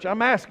 Church,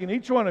 I'm asking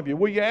each one of you,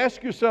 will you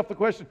ask yourself the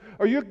question,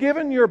 are you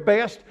giving your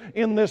best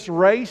in this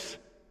race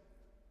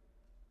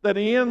that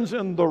ends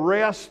in the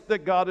rest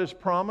that God has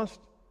promised?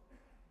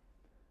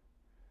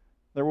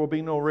 There will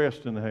be no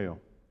rest in hell.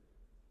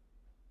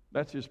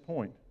 That's his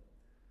point.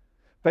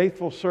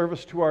 Faithful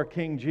service to our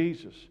King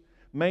Jesus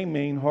may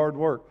mean hard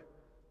work.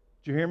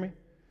 Did you hear me?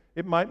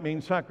 It might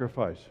mean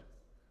sacrifice.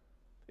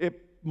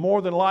 It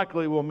more than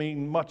likely will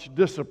mean much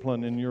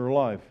discipline in your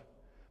life.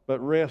 But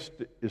rest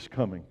is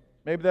coming.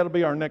 Maybe that'll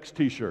be our next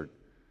t-shirt.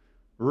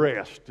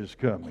 Rest is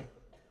coming.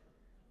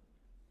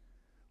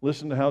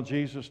 Listen to how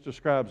Jesus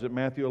describes it,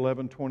 Matthew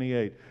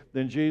 11:28.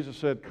 Then Jesus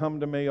said,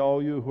 come to me,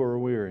 all you who are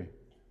weary,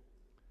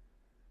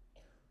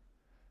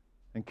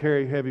 and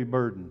carry heavy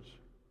burdens,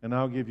 and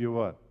I'll give you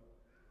what?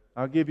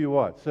 I'll give you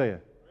what? Say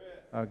it.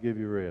 Rest. I'll give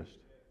you rest.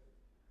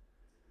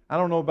 I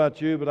don't know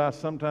about you, but I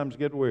sometimes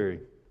get weary.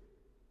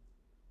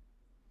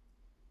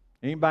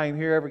 Anybody in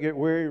here ever get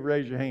weary?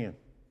 Raise your hand.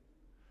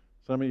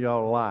 Some of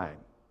y'all are lying.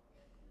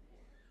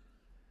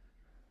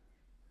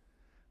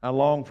 I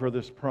long for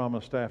this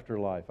promised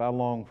afterlife. I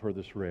long for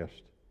this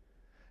rest.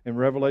 In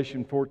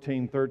Revelation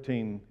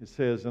 14:13, it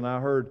says, and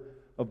I heard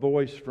a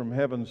voice from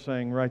heaven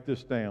saying, write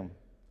this down.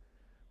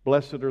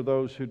 Blessed are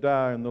those who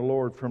die in the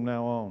Lord from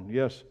now on.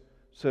 Yes,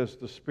 says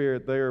the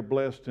Spirit, they are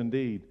blessed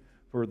indeed,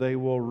 for they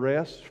will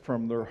rest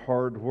from their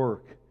hard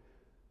work,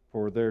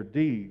 for their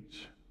deeds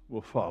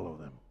will follow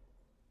them.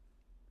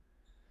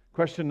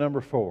 Question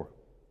number 4.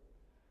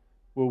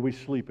 Will we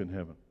sleep in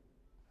heaven?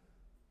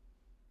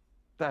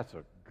 That's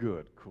a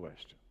good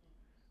question.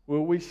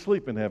 Will we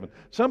sleep in heaven?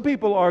 Some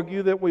people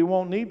argue that we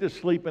won't need to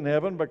sleep in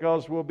heaven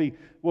because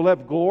we'll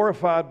have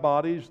glorified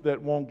bodies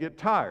that won't get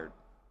tired.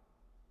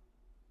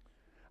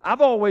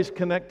 I've always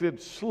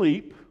connected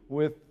sleep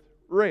with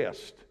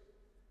rest.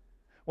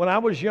 When I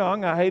was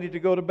young, I hated to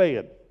go to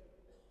bed.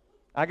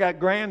 I got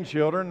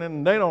grandchildren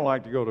and they don't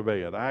like to go to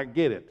bed. I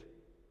get it.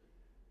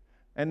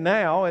 And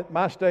now, at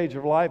my stage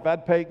of life,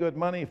 I'd pay good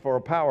money for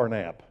a power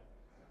nap.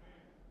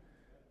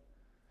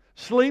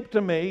 Sleep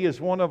to me is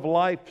one of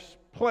life's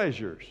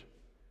pleasures.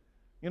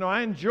 You know,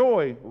 I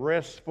enjoy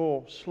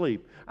restful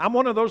sleep. I'm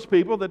one of those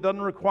people that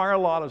doesn't require a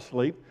lot of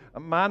sleep.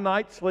 My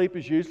night sleep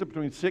is usually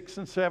between 6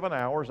 and 7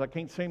 hours. I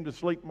can't seem to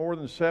sleep more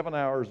than 7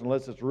 hours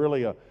unless it's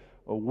really a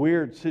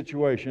weird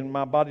situation.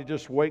 My body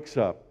just wakes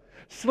up.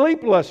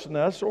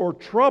 Sleeplessness or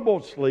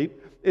troubled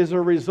sleep is a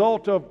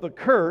result of the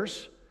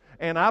curse,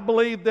 and I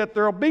believe that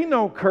there will be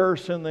no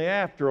curse in the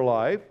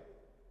afterlife.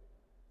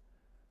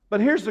 But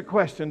here's the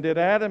question, did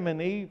Adam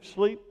and Eve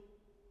sleep?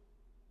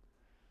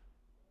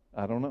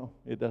 I don't know.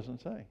 It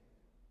doesn't say.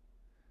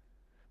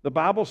 The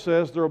Bible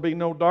says there will be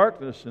no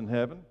darkness in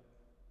heaven.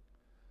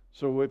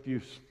 So if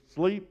you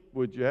sleep,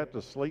 would you have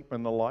to sleep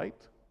in the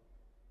light?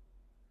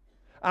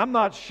 I'm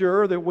not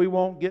sure that we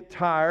won't get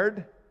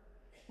tired.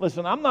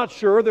 Listen, I'm not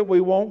sure that we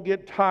won't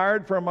get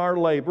tired from our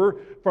labor,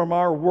 from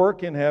our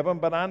work in heaven,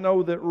 but I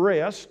know that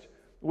rest,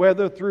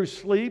 whether through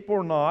sleep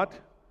or not,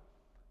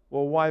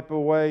 will wipe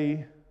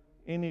away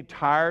any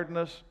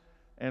tiredness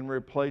and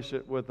replace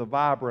it with a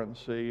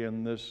vibrancy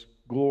in this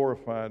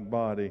glorified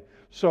body.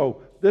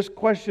 So, this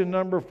question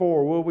number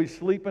 4, will we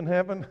sleep in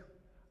heaven?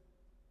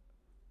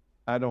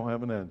 I don't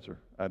have an answer.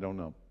 I don't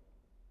know.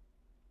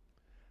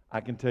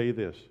 I can tell you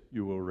this,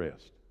 you will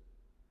rest.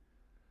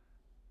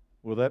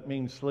 Will that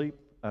mean sleep?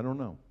 I don't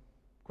know.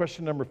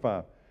 Question number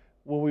 5,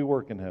 will we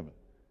work in heaven?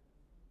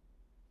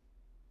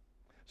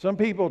 Some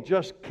people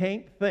just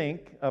can't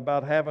think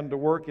about having to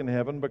work in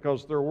heaven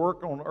because their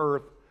work on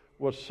earth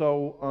was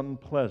so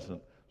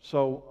unpleasant,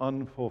 so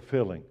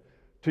unfulfilling.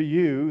 To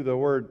you, the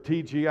word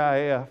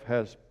TGIF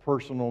has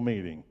personal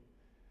meaning.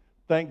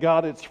 Thank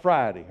God it's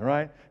Friday,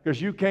 right?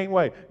 Because you can't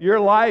wait. Your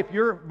life,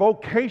 your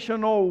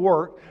vocational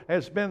work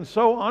has been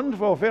so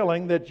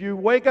unfulfilling that you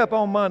wake up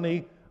on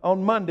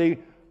Monday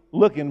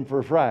looking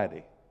for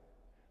Friday.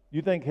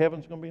 You think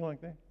heaven's going to be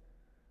like that?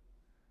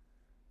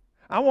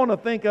 I want to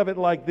think of it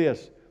like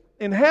this.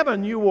 In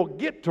heaven, you will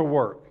get to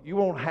work. You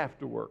won't have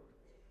to work.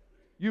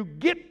 You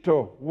get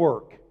to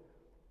work.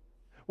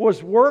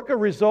 Was work a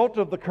result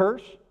of the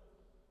curse?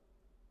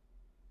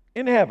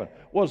 In heaven,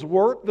 was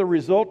work the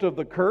result of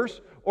the curse?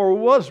 Or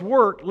was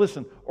work,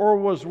 listen, or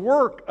was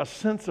work a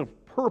sense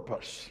of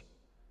purpose?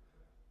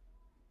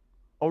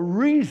 A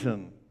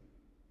reason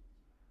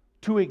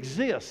to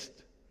exist?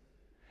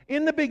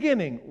 In the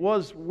beginning,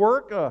 was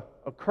work a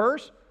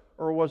curse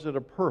or was it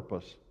a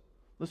purpose?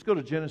 Let's go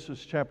to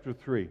Genesis chapter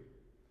 3,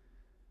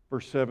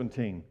 verse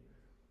 17.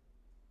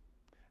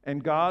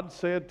 And God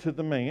said to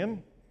the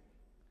man,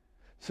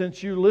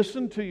 since you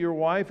listened to your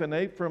wife and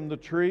ate from the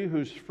tree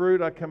whose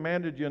fruit I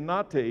commanded you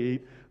not to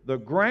eat, the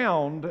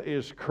ground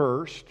is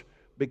cursed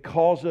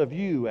because of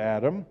you,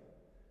 Adam.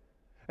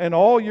 And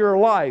all your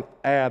life,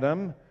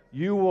 Adam,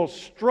 you will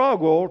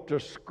struggle to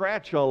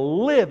scratch a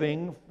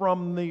living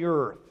from the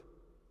earth.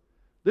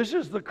 This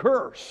is the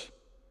curse.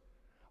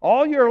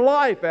 All your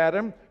life,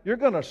 Adam, you're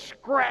going to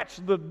scratch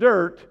the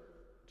dirt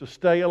to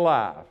stay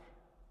alive.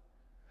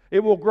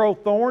 It will grow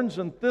thorns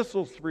and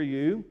thistles for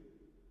you,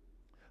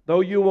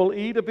 though you will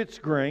eat of its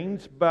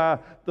grains. By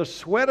the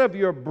sweat of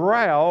your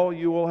brow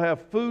you will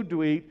have food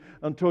to eat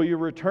until you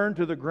return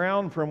to the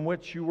ground from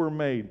which you were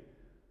made.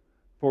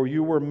 For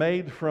you were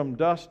made from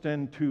dust,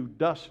 and to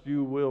dust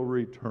you will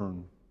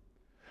return.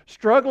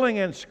 Struggling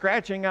and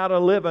scratching out a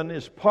living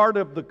is part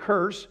of the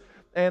curse.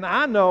 And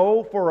I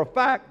know for a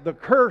fact the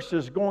curse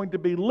is going to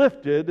be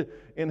lifted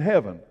in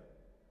heaven.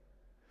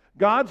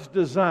 God's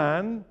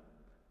design,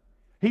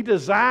 He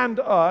designed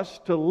us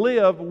to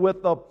live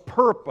with a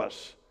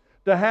purpose,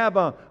 to have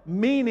a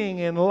meaning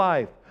in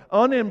life.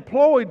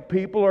 Unemployed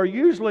people are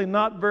usually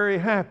not very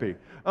happy.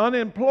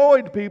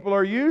 Unemployed people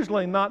are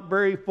usually not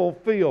very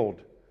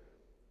fulfilled.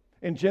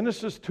 In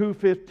Genesis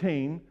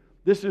 2:15,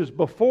 this is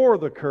before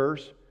the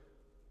curse.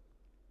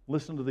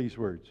 Listen to these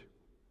words.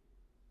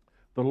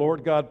 The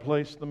Lord God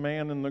placed the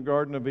man in the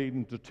Garden of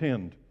Eden to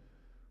tend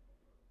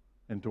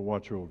and to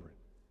watch over it.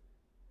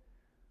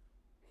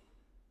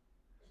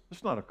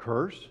 It's not a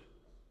curse.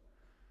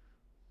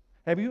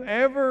 Has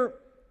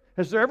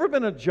there ever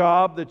been a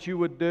job that you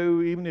would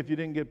do even if you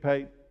didn't get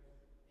paid?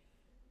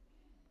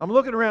 I'm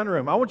looking around the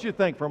room. I want you to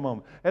think for a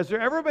moment. Has there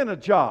ever been a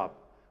job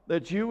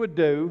that you would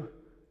do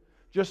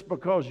just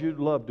because you'd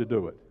love to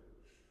do it?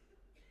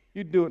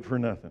 You'd do it for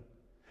nothing.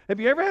 Have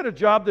you ever had a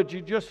job that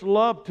you just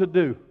love to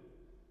do?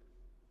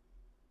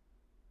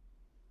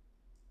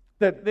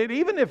 That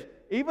even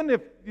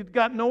if you've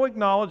got no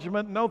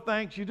acknowledgement, no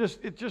thanks,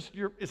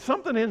 it's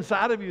something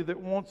inside of you that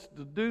wants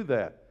to do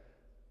that.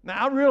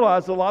 Now I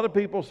realize a lot of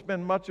people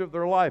spend much of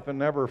their life and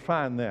never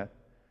find that.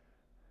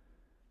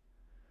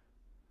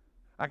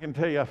 I can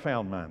tell you I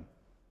found mine.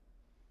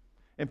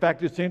 In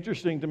fact, it's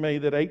interesting to me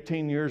that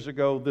 18 years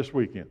ago this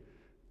weekend,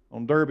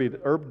 on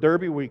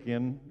Derby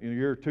weekend in the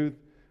year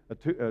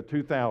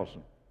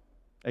 2000,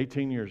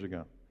 18 years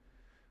ago,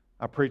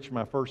 I preached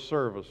my first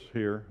service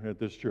here at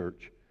this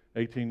church.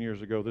 18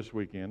 years ago this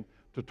weekend,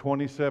 to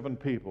 27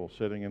 people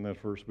sitting in that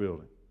first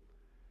building.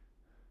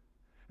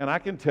 And I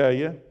can tell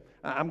you,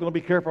 I'm going to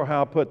be careful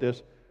how I put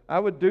this,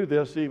 I would do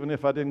this even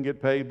if I didn't get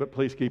paid, but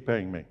please keep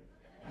paying me.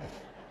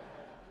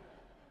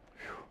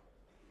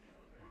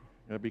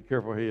 Gotta be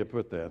careful how you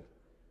put that.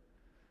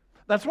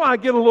 That's why I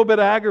get a little bit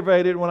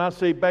aggravated when I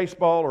see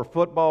baseball or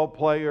football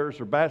players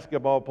or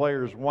basketball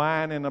players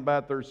whining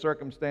about their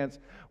circumstance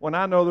when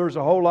I know there's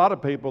a whole lot of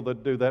people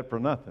that do that for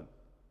nothing.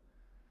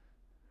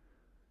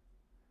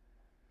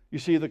 You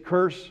see, the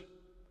curse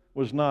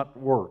was not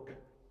work.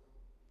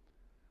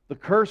 The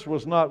curse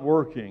was not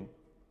working,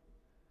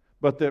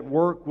 but that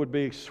work would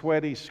be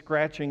sweaty,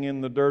 scratching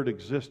in the dirt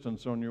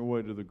existence on your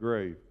way to the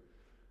grave.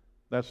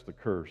 That's the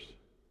curse.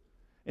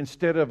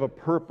 Instead of a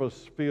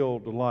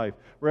purpose-filled life.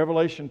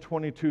 Revelation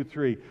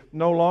 22:3,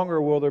 no longer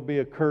will there be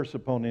a curse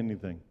upon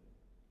anything.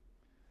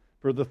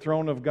 For the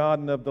throne of God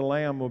and of the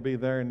Lamb will be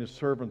there, and His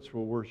servants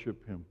will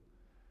worship Him.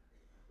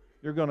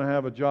 You're going to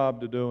have a job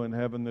to do in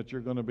heaven that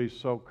you're going to be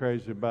so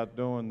crazy about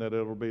doing that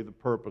it'll be the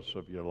purpose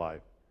of your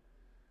life.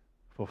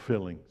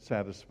 Fulfilling,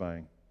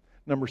 satisfying.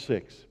 Number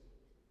 6.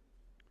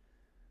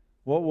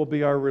 What will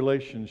be our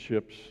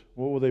relationships?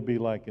 What will they be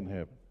like in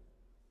heaven?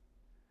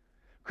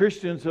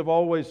 Christians have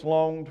always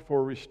longed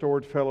for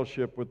restored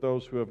fellowship with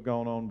those who have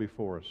gone on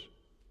before us.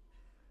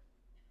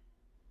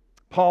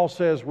 Paul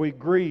says we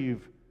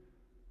grieve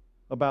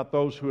about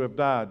those who have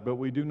died, but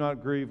we do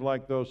not grieve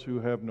like those who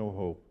have no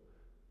hope.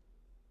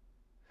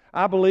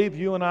 I believe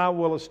you and I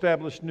will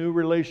establish new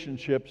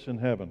relationships in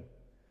heaven,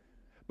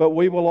 but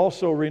we will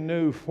also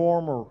renew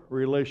former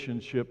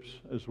relationships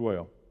as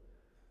well.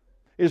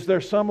 Is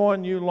there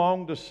someone you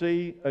long to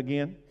see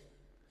again?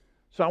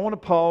 So I want to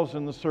pause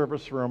in the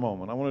service for a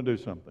moment. I want to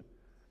do something.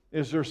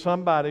 Is there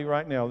somebody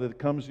right now that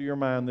comes to your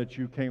mind that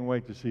you can't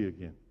wait to see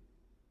again?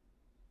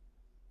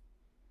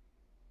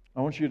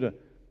 I want you to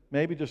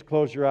maybe just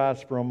close your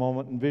eyes for a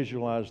moment and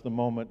visualize the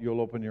moment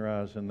you'll open your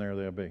eyes and there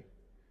they'll be.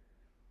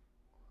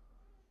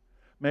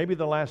 Maybe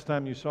the last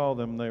time you saw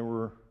them, they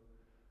were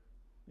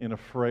in a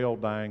frail,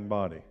 dying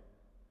body.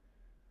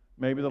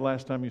 Maybe the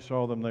last time you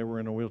saw them, they were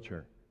in a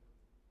wheelchair.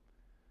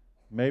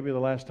 Maybe the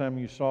last time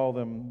you saw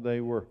them, they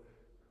were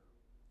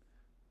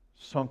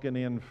sunken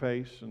in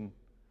face, and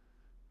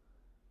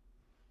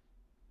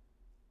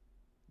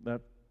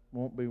that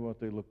won't be what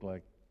they look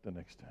like the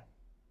next time.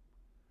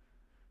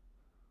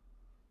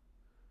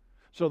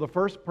 So the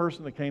first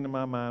person that came to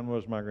my mind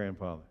was my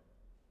grandfather.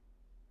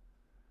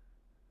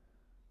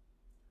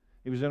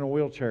 He was in a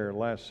wheelchair the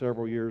last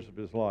several years of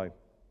his life.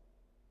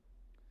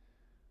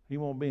 He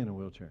won't be in a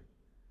wheelchair.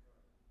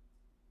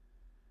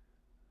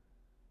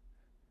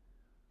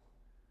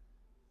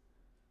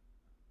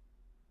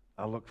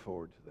 I look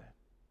forward to that.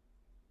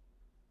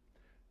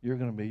 You're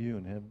going to be you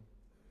in heaven.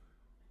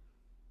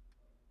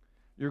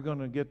 You're going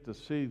to get to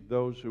see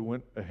those who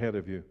went ahead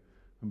of you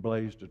and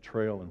blazed a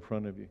trail in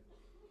front of you.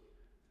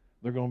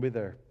 They're going to be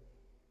there.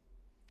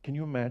 Can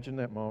you imagine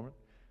that moment?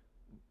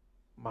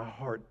 My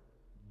heart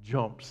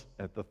jumps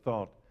at the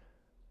thought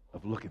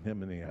of looking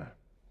them in the eye.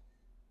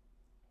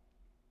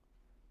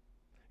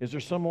 Is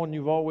there someone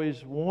you've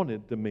always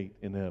wanted to meet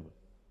in heaven?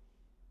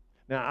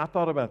 Now, I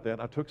thought about that.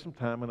 I took some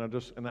time and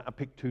I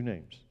picked two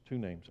names.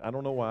 I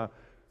don't know why.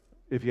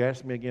 If you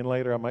ask me again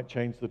later, I might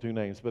change the two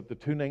names. But the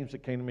two names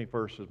that came to me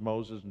first is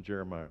Moses and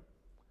Jeremiah.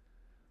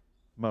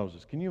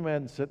 Moses. Can you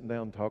imagine sitting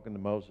down and talking to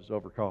Moses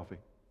over coffee?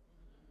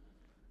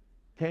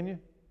 Can you?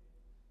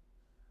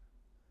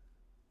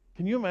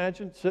 Can you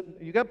imagine sitting?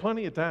 You got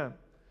plenty of time.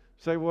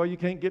 Say, well, you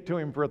can't get to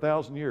him for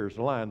 1,000 years.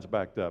 The line's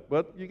backed up.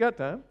 But you got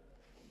time.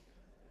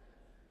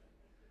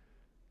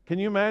 Can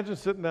you imagine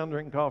sitting down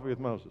drinking coffee with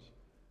Moses?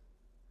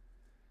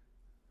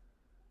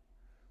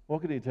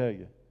 What could he tell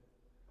you?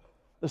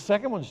 The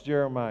second one's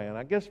Jeremiah. And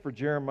I guess for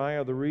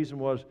Jeremiah, the reason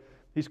was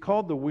he's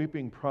called the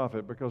weeping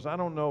prophet because I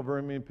don't know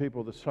very many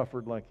people that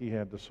suffered like he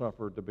had to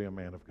suffer to be a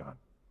man of God.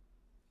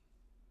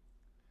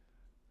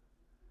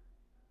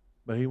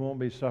 But he won't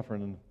be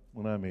suffering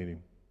when I meet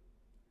him.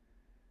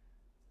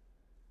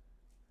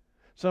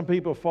 Some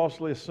people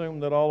falsely assume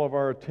that all of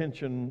our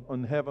attention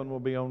in heaven will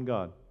be on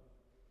God.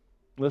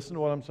 Listen to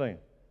what I'm saying.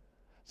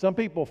 Some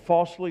people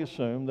falsely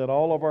assume that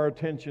all of our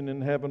attention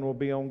in heaven will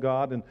be on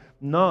God and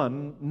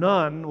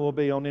none will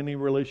be on any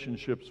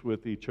relationships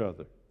with each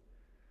other.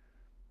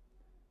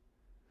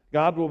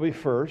 God will be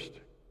first,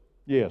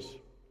 yes.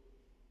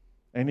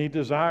 And He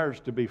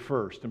desires to be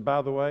first. And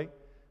by the way,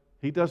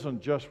 He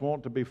doesn't just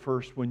want to be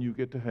first when you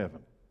get to heaven.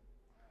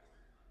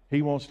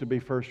 He wants to be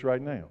first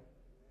right now.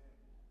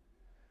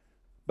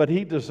 But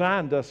He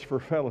designed us for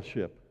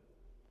fellowship.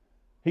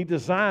 He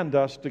designed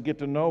us to get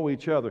to know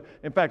each other.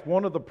 In fact,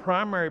 one of the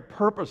primary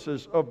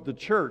purposes of the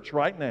church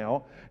right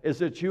now is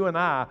that you and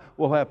I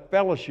will have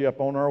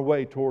fellowship on our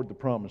way toward the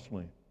promised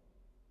land.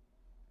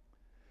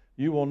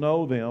 You will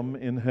know them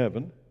in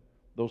heaven,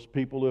 those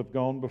people who have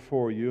gone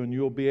before you, and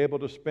you'll be able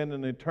to spend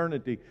an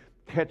eternity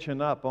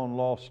catching up on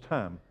lost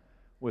time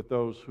with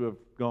those who have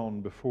gone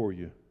before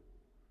you.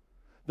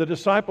 The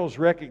disciples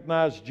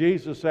recognized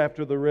Jesus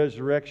after the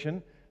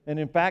resurrection. And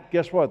in fact,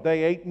 guess what?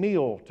 They ate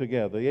meal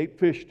together. They ate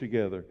fish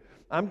together.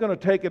 I'm going to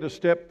take it a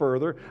step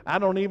further. I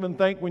don't even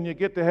think when you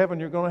get to heaven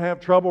you're going to have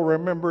trouble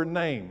remembering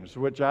names,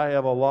 which I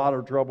have a lot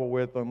of trouble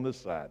with on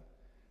this side.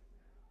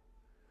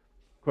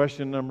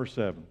 Question number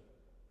 7.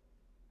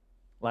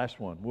 Last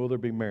one. Will there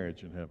be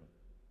marriage in heaven?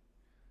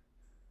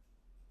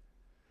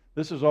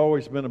 This has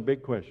always been a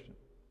big question.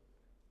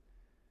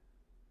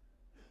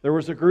 There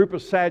was a group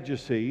of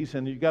Sadducees,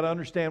 and you've got to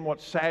understand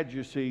what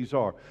Sadducees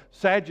are.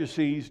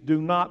 Sadducees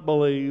do not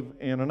believe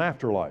in an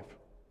afterlife.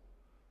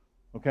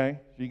 Okay?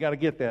 So you got to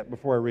get that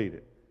before I read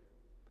it.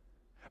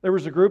 There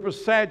was a group of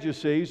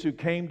Sadducees who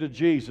came to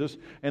Jesus,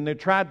 and they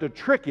tried to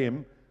trick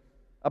Him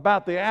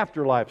about the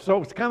afterlife.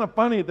 So it's kind of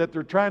funny that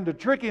they're trying to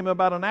trick Him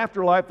about an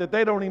afterlife that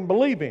they don't even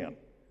believe in.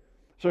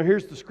 So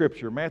here's the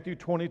scripture, Matthew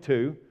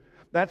 22.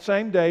 That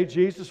same day,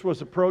 Jesus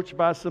was approached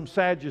by some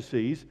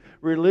Sadducees,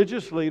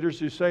 religious leaders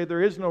who say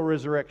there is no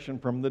resurrection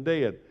from the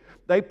dead.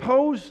 They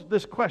posed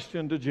this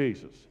question to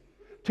Jesus.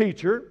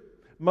 Teacher,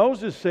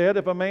 Moses said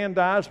if a man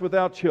dies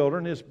without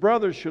children, his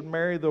brother should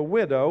marry the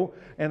widow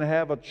and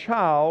have a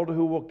child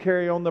who will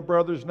carry on the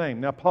brother's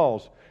name. Now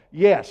pause.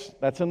 Yes,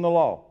 that's in the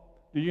law.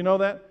 Do you know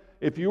that?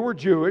 If you were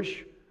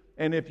Jewish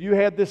And if you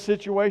had this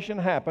situation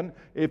happen,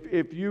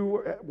 if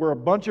you were a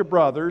bunch of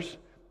brothers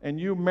and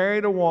you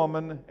married a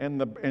woman and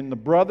the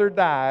brother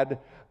died,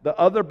 the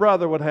other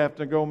brother would have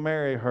to go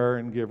marry her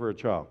and give her a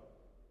child.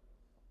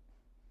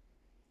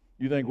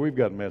 You think we've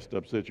got messed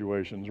up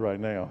situations right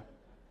now.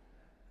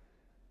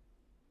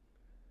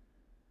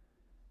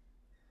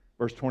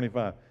 Verse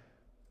 25.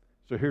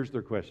 So here's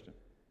their question.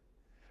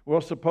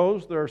 Well,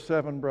 suppose there are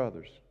 7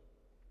 brothers.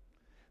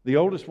 The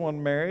oldest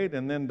one married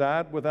and then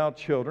died without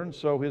children,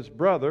 so his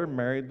brother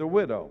married the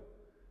widow.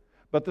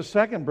 But the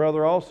second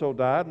brother also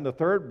died, and the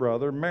third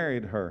brother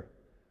married her.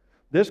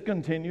 This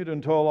continued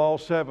until all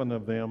 7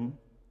 of them.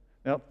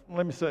 Now,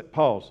 let me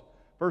pause.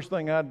 First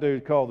thing I'd do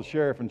is call the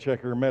sheriff and check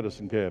her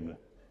medicine cabinet.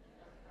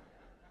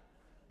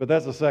 But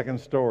that's a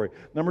second story.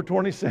 Number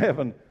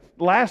 27.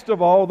 Last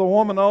of all, the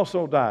woman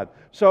also died.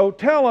 So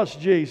tell us,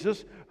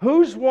 Jesus,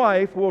 whose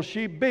wife will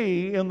she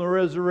be in the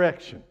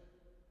resurrection?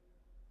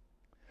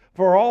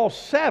 For all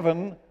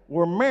 7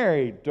 were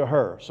married to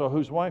her. So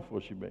whose wife will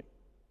she be?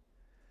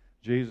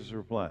 Jesus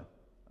replied.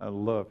 I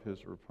love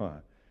his reply.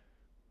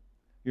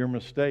 Your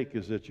mistake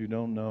is that you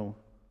don't know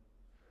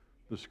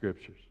the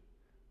Scriptures.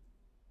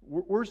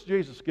 Where's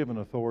Jesus given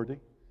authority?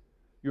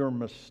 Your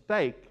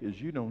mistake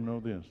is you don't know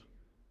this.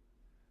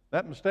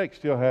 That mistake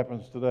still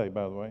happens today,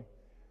 by the way.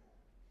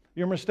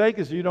 Your mistake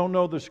is you don't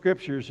know the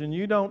Scriptures and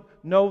you don't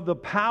know the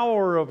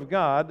power of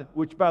God,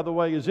 which, by the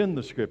way, is in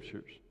the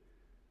Scriptures.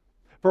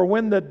 For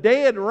when the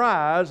dead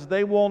rise,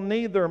 they will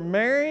neither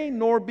marry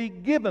nor be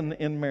given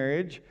in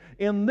marriage.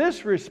 In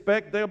this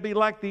respect, they'll be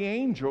like the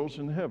angels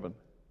in heaven.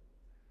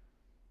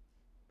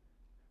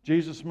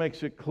 Jesus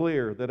makes it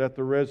clear that at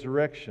the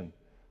resurrection,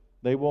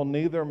 they will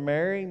neither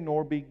marry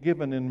nor be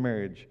given in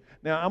marriage.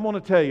 Now, I'm going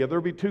to tell you,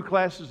 there'll be 2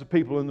 classes of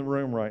people in the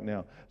room right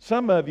now.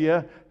 Some of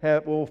you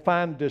will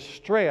find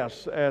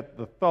distress at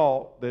the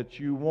thought that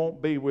you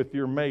won't be with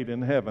your mate in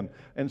heaven.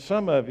 And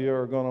some of you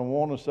are going to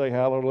want to say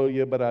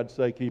hallelujah, but I'd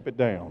say keep it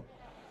down.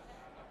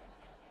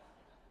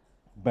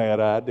 Bad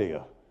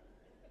idea.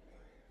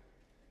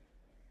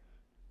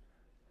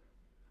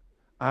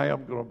 I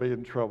am going to be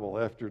in trouble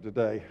after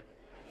today.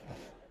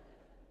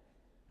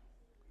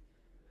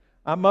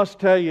 I must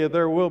tell you,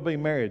 there will be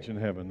marriage in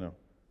heaven, though.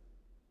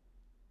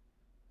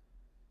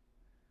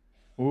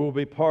 We will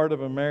be part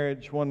of a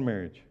marriage, one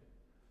marriage,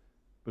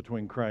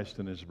 between Christ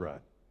and His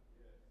bride.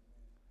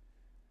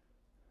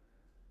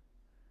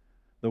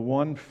 The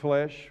one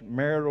flesh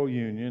marital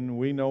union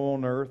we know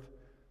on earth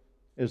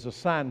is a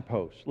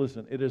signpost.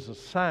 Listen, it is a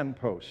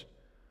signpost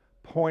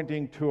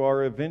pointing to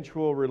our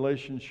eventual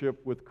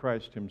relationship with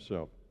Christ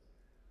Himself.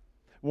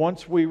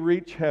 Once we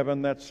reach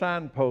heaven, that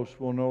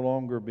signpost will no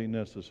longer be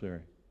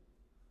necessary.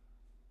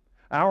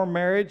 Our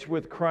marriage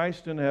with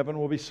Christ in heaven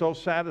will be so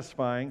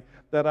satisfying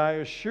that I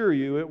assure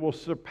you it will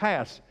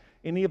surpass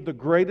any of the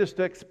greatest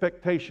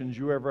expectations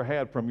you ever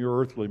had from your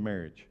earthly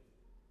marriage.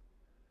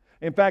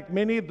 In fact,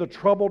 many of the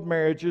troubled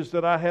marriages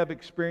that I have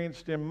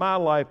experienced in my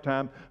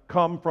lifetime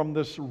come from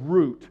this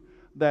root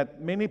that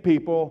many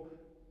people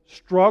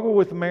struggle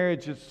with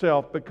marriage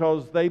itself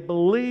because they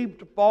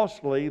believed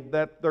falsely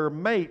that their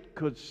mate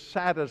could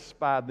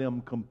satisfy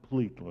them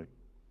completely.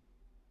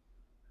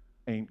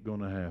 Ain't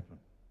gonna happen.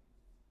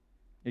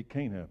 It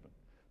can't happen.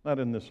 Not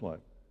in this life.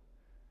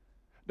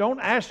 Don't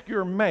ask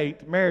your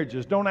mate,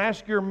 marriages, don't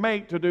ask your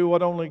mate to do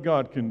what only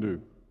God can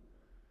do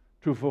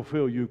to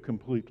fulfill you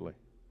completely.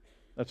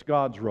 That's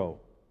God's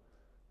role.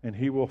 And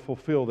He will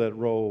fulfill that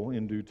role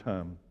in due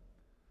time.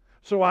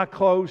 So I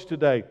close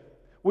today.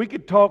 We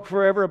could talk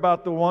forever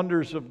about the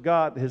wonders of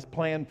God, His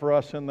plan for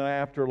us in the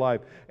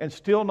afterlife, and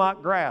still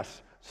not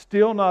grasp,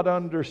 still not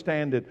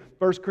understand it.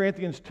 1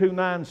 Corinthians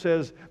 2:9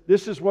 says,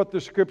 this is what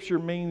the Scripture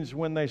means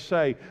when they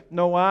say,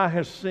 no eye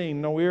has seen,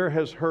 no ear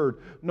has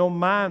heard, no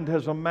mind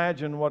has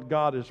imagined what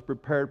God has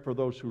prepared for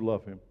those who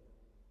love Him.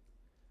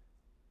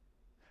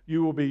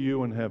 You will be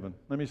you in heaven.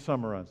 Let me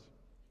summarize.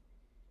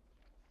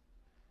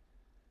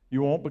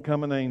 You won't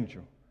become an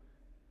angel.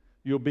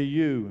 You'll be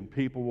you, and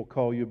people will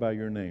call you by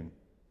your name.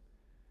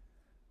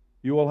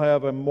 You will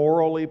have a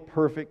morally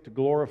perfect,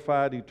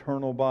 glorified,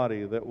 eternal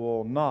body that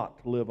will not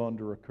live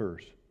under a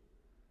curse.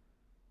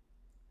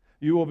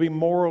 You will be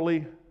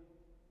morally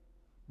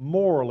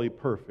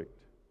perfect,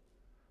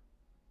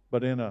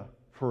 but in a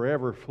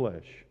forever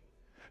flesh.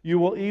 You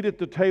will eat at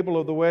the table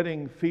of the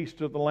wedding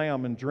feast of the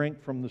Lamb and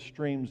drink from the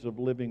streams of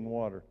living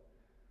water.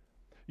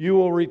 You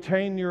will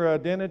retain your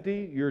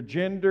identity, your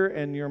gender,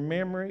 and your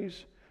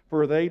memories,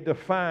 for they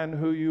define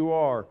who you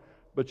are,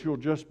 but you'll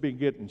just be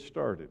getting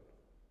started.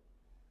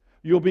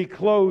 You'll be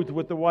clothed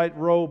with the white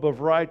robe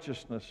of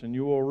righteousness, and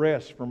you will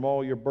rest from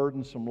all your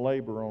burdensome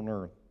labor on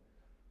earth.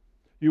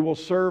 You will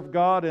serve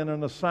God in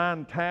an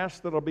assigned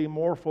task that will be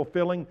more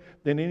fulfilling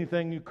than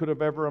anything you could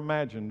have ever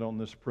imagined on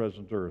this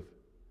present earth.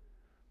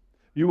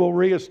 You will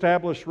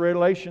reestablish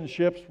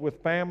relationships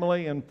with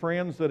family and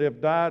friends that have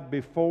died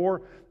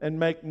before and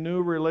make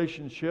new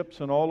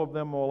relationships, and all of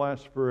them will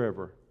last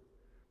forever.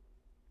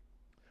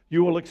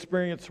 You will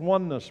experience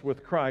oneness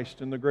with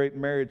Christ in the great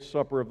marriage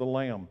supper of the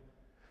Lamb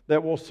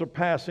that will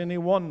surpass any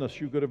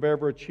oneness you could have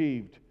ever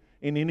achieved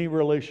in any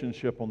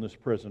relationship on this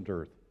present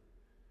earth.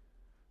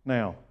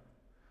 Now,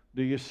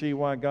 do you see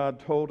why God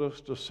told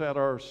us to set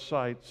our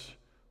sights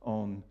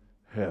on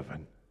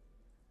heaven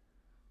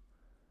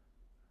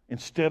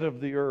instead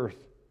of the earth?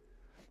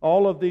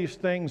 All of these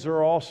things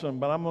are awesome,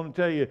 but I'm going to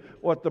tell you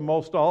what the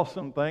most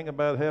awesome thing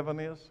about heaven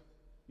is.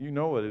 You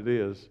know what it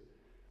is.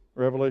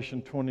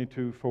 Revelation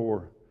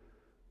 22:4.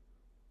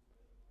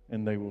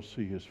 And they will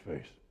see His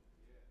face.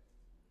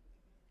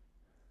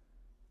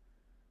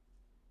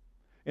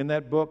 In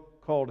that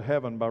book called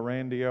Heaven by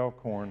Randy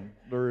Alcorn,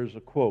 there is a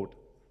quote.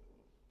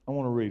 I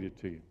want to read it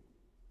to you.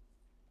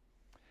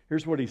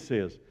 Here's what he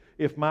says.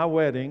 If my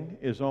wedding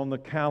is on the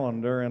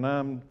calendar and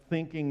I'm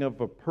thinking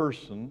of a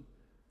person,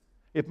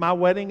 if my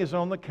wedding is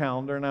on the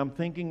calendar and I'm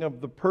thinking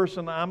of the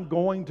person I'm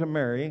going to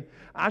marry,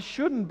 I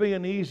shouldn't be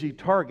an easy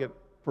target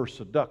for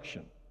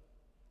seduction.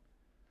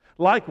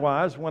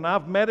 Likewise, when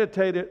I've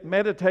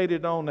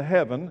meditated on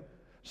heaven,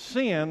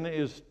 sin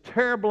is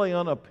terribly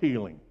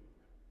unappealing.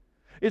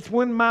 It's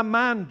when my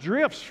mind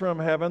drifts from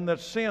heaven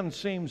that sin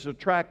seems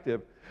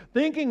attractive.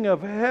 Thinking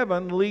of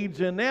heaven leads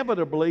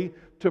inevitably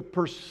to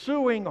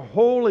pursuing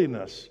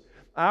holiness.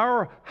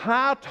 Our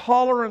high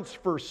tolerance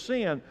for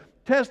sin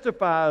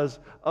testifies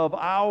of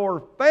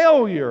our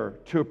failure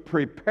to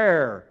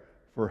prepare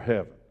for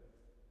heaven.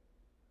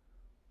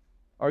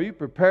 Are you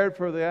prepared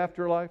for the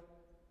afterlife?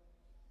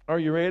 Are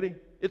you ready?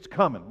 It's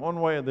coming, one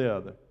way or the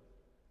other.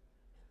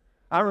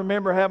 I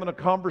remember having a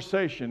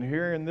conversation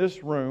here in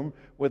this room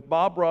with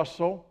Bob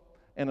Russell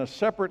and a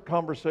separate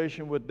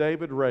conversation with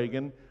David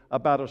Reagan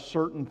about a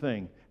certain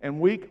thing. And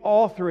we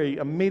all three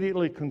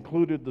immediately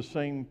concluded the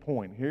same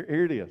point. Here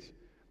it is.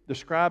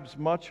 Describes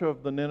much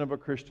of the Nineveh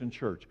Christian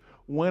church.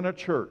 When a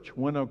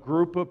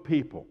group of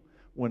people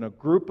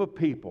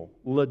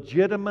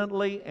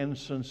legitimately and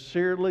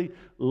sincerely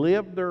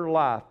live their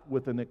life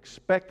with an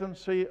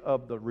expectancy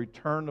of the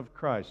return of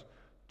Christ,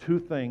 two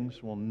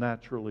things will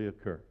naturally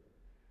occur.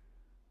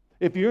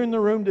 If you're in the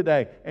room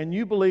today and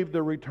you believe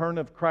the return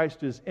of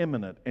Christ is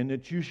imminent and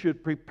that you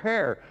should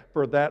prepare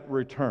for that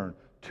return,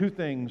 two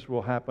things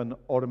will happen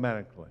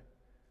automatically.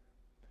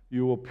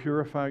 You will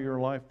purify your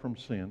life from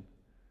sin,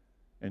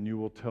 and you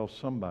will tell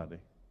somebody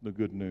the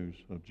good news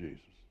of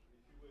Jesus.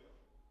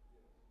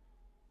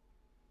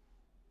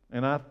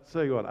 And I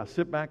tell you what, I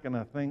sit back and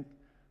I think,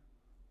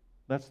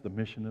 that's the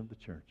mission of the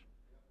church.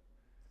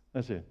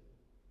 That's it.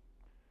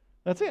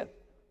 That's it.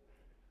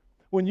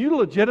 When you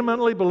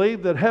legitimately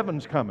believe that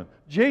heaven's coming,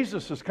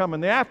 Jesus is coming,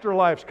 the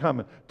afterlife's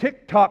coming,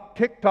 tick-tock,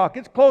 tick-tock,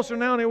 it's closer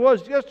now than it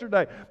was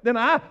yesterday, then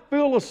I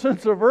feel a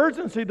sense of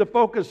urgency to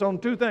focus on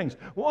two things.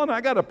 One, I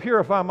got to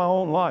purify my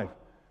own life.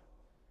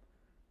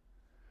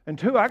 And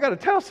two, I got to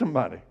tell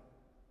somebody.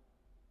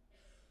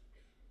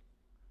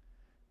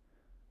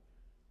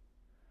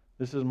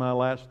 This is my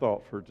last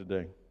thought for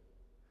today.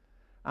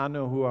 I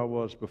know who I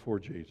was before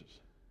Jesus.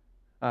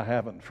 I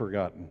haven't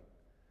forgotten.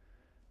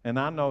 And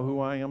I know who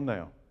I am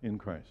now in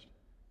Christ.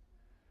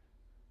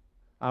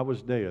 I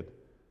was dead,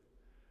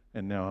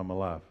 and now I'm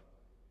alive.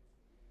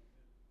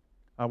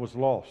 I was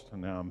lost,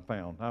 and now I'm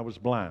found. I was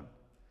blind,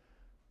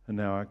 and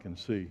now I can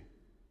see.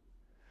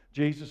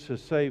 Jesus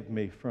has saved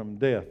me from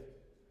death,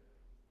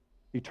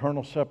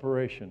 eternal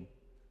separation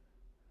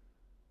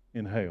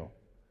in hell.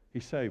 He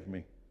saved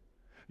me.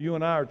 You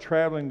and I are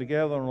traveling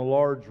together on a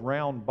large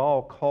round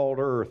ball called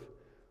earth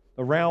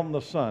around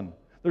the sun.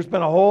 There's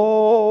been a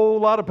whole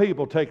lot of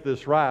people take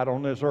this ride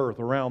on this earth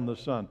around the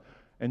sun.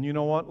 And you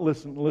know what?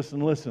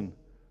 Listen.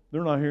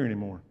 They're not here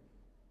anymore.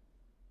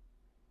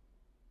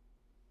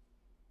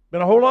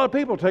 Been a whole lot of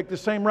people take the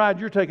same ride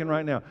you're taking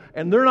right now.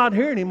 And they're not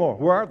here anymore.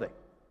 Where are they?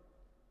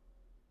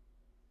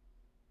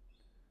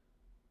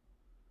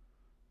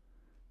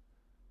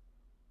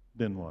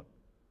 Then what?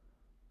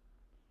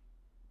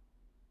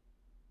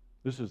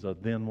 This is a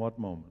then what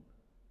moment.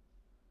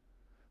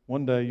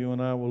 One day you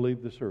and I will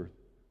leave this earth.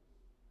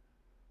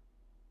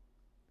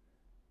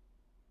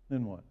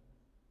 Then what?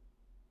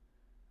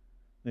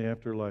 The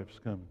afterlife's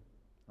coming.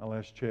 I'll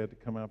ask Chad to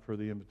come out for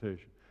the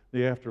invitation. The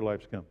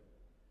afterlife's coming.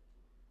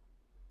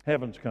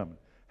 Heaven's coming.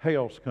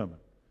 Hell's coming.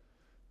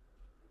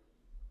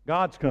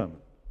 God's coming.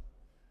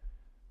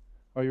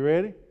 Are you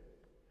ready?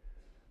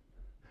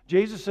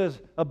 Jesus says,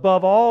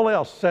 above all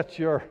else, set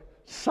your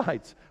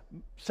sights,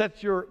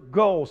 set your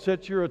goal,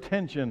 set your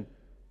attention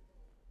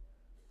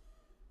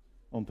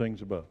on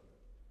things above.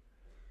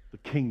 The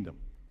kingdom.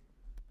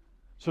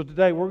 So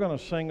today we're going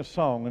to sing a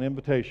song, an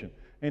invitation.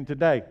 And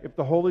today, if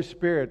the Holy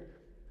Spirit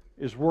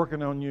is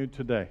working on you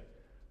today,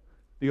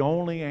 the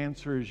only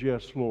answer is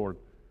yes, Lord.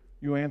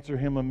 You answer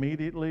Him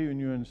immediately and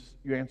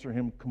you answer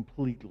Him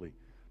completely.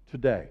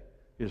 Today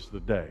is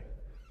the day.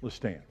 Let's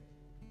stand.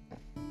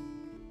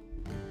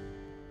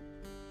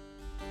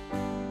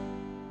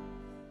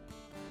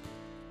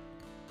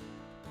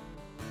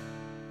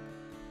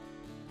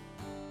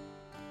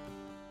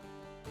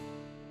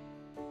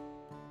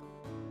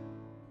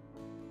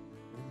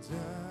 I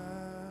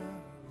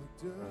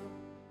looked up